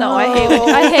 no. No,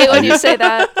 I hate when you say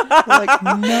that. We're like,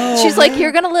 no. She's like,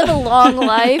 you're gonna live a long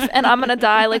life, and I'm gonna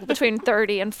die like between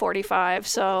 30 and 45.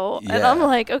 So, and I'm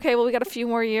like, okay, well, we got a few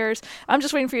more years. I'm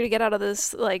just waiting for you to get out of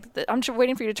this. Like, I'm just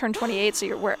waiting for you to turn 28, so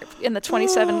you're in the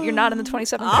 27. You're not in the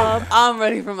 27 club. I'm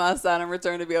ready for my Saturn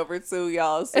return to be over too,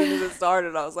 y'all. As soon as it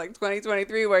started, I was like,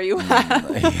 2023, where you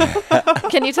at?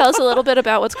 Can you tell us a little bit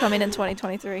about what's coming in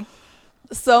 2023?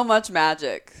 So much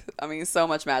magic. I mean, so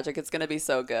much magic. It's going to be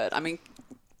so good. I mean,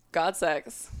 God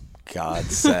sex. God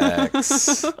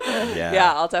sex.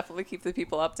 Yeah, I'll definitely keep the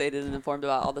people updated and informed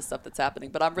about all the stuff that's happening.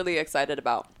 But I'm really excited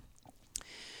about,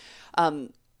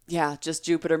 just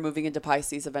Jupiter moving into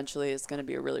Pisces eventually is going to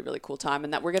be a really, really cool time.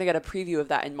 And that we're going to get a preview of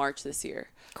that in March this year.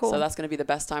 Cool. So that's going to be the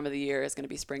best time of the year. It's going to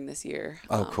be spring this year.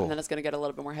 Oh, cool. And then it's going to get a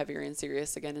little bit more heavier and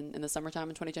serious again in the summertime.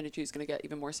 And 2022 is going to get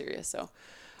even more serious. So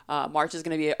March is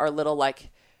going to be our little like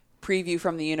preview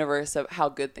from the universe of how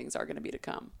good things are going to be to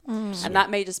come. And that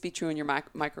may just be true in your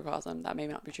microcosm. That may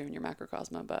not be true in your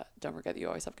macrocosm, but don't forget that you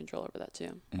always have control over that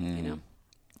too. You know?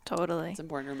 Totally. It's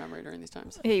important to remember during these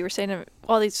times. Yeah, you were saying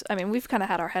all these, I mean, we've kind of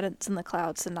had our heads in the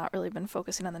clouds and not really been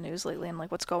focusing on the news lately and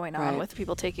like what's going on with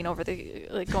people taking over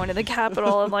going to the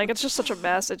Capitol and like, it's just such a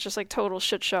mess. It's just like total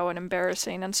shit show and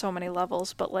embarrassing on so many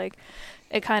levels. But like,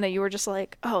 it kind of, you were just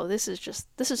like, oh, this is just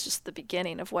the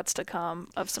beginning of what's to come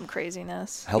of some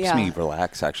craziness. Helps me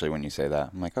relax actually when you say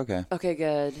that. I'm like, okay. Okay,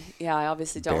 good. Yeah, I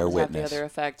obviously don't want to have the other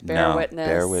effect.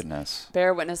 Bear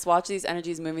witness. Watch these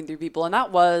energies moving through people. And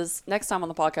that was, next time on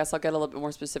the podcast, I'll get a little bit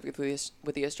more specific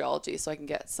with the astrology so I can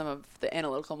get some of the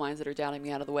analytical minds that are doubting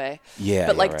me out of the way. Yeah.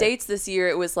 But like dates this year,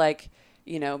 it was like,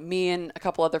 you know, me and a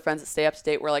couple other friends that stay up to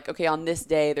date were like, okay, on this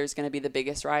day, there's going to be the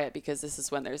biggest riot because this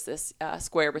is when there's this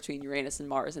square between Uranus and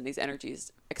Mars and these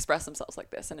energies express themselves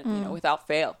like this. And, it, you know, without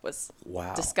fail was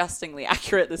disgustingly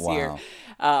accurate this year.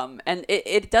 And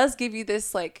it does give you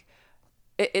this like,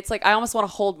 it's like I almost want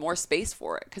to hold more space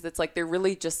for it because it's like they're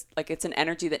really just like it's an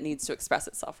energy that needs to express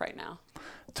itself right now.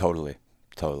 Totally.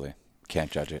 Can't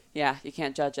judge it. Yeah, you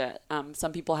can't judge it.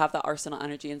 Some people have that arsenal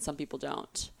energy and some people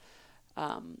don't.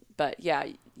 But yeah,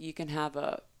 you can have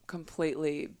a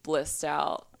completely blissed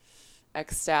out,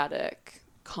 ecstatic,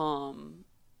 calm,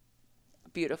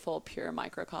 beautiful, pure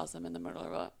microcosm in the middle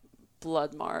of a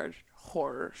blood-marred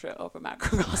horror show of a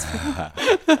macrocosm.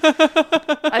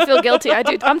 I feel guilty.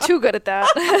 I'm too good at that.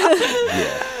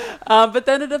 But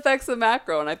then it affects the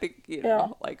macro. And I think, you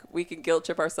know, like we can guilt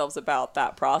trip ourselves about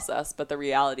that process. But the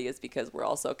reality is because we're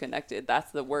all so connected,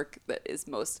 that's the work that is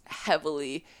most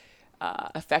heavily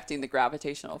affecting the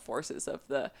gravitational forces of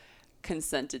the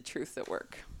consented truth at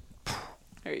work.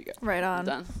 There you go. Right on. I'm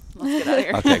done. Let's get out of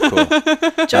here. Okay, cool.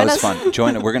 That was fun.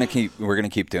 We're gonna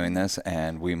keep doing this,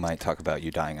 and we might talk about you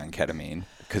dying on ketamine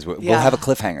because we'll have a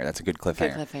cliffhanger. That's a good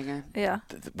cliffhanger. Good cliffhanger. Yeah.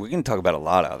 We're gonna talk about a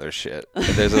lot of other shit.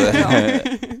 There's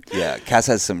Cass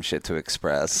has some shit to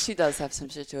express. She does have some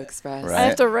shit to express. Right. I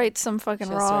have to right some fucking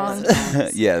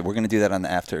wrongs. Yeah, we're gonna do that on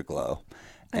the Afterglow.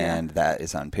 and that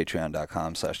is on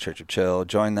patreon.com/Church of Chill.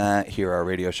 Join that. Hear our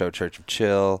radio show, Church of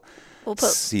Chill. We'll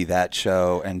put see that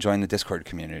show and join the Discord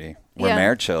community. We're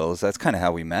Mayor Chills. That's kind of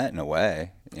how we met in a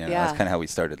way. You know, that's kind of how we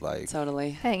started, like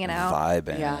totally hanging out,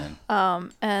 vibing. Yeah.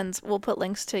 And we'll put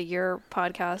links to your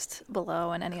podcast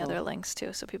below and any other links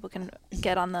too, so people can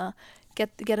get on the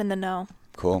get in the know.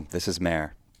 Cool. This is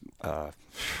Mayor.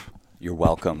 You're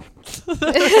welcome.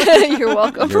 You're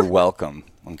welcome. You're welcome.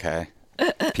 Okay.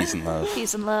 Peace and love.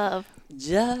 Peace and love.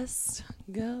 Just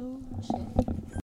go.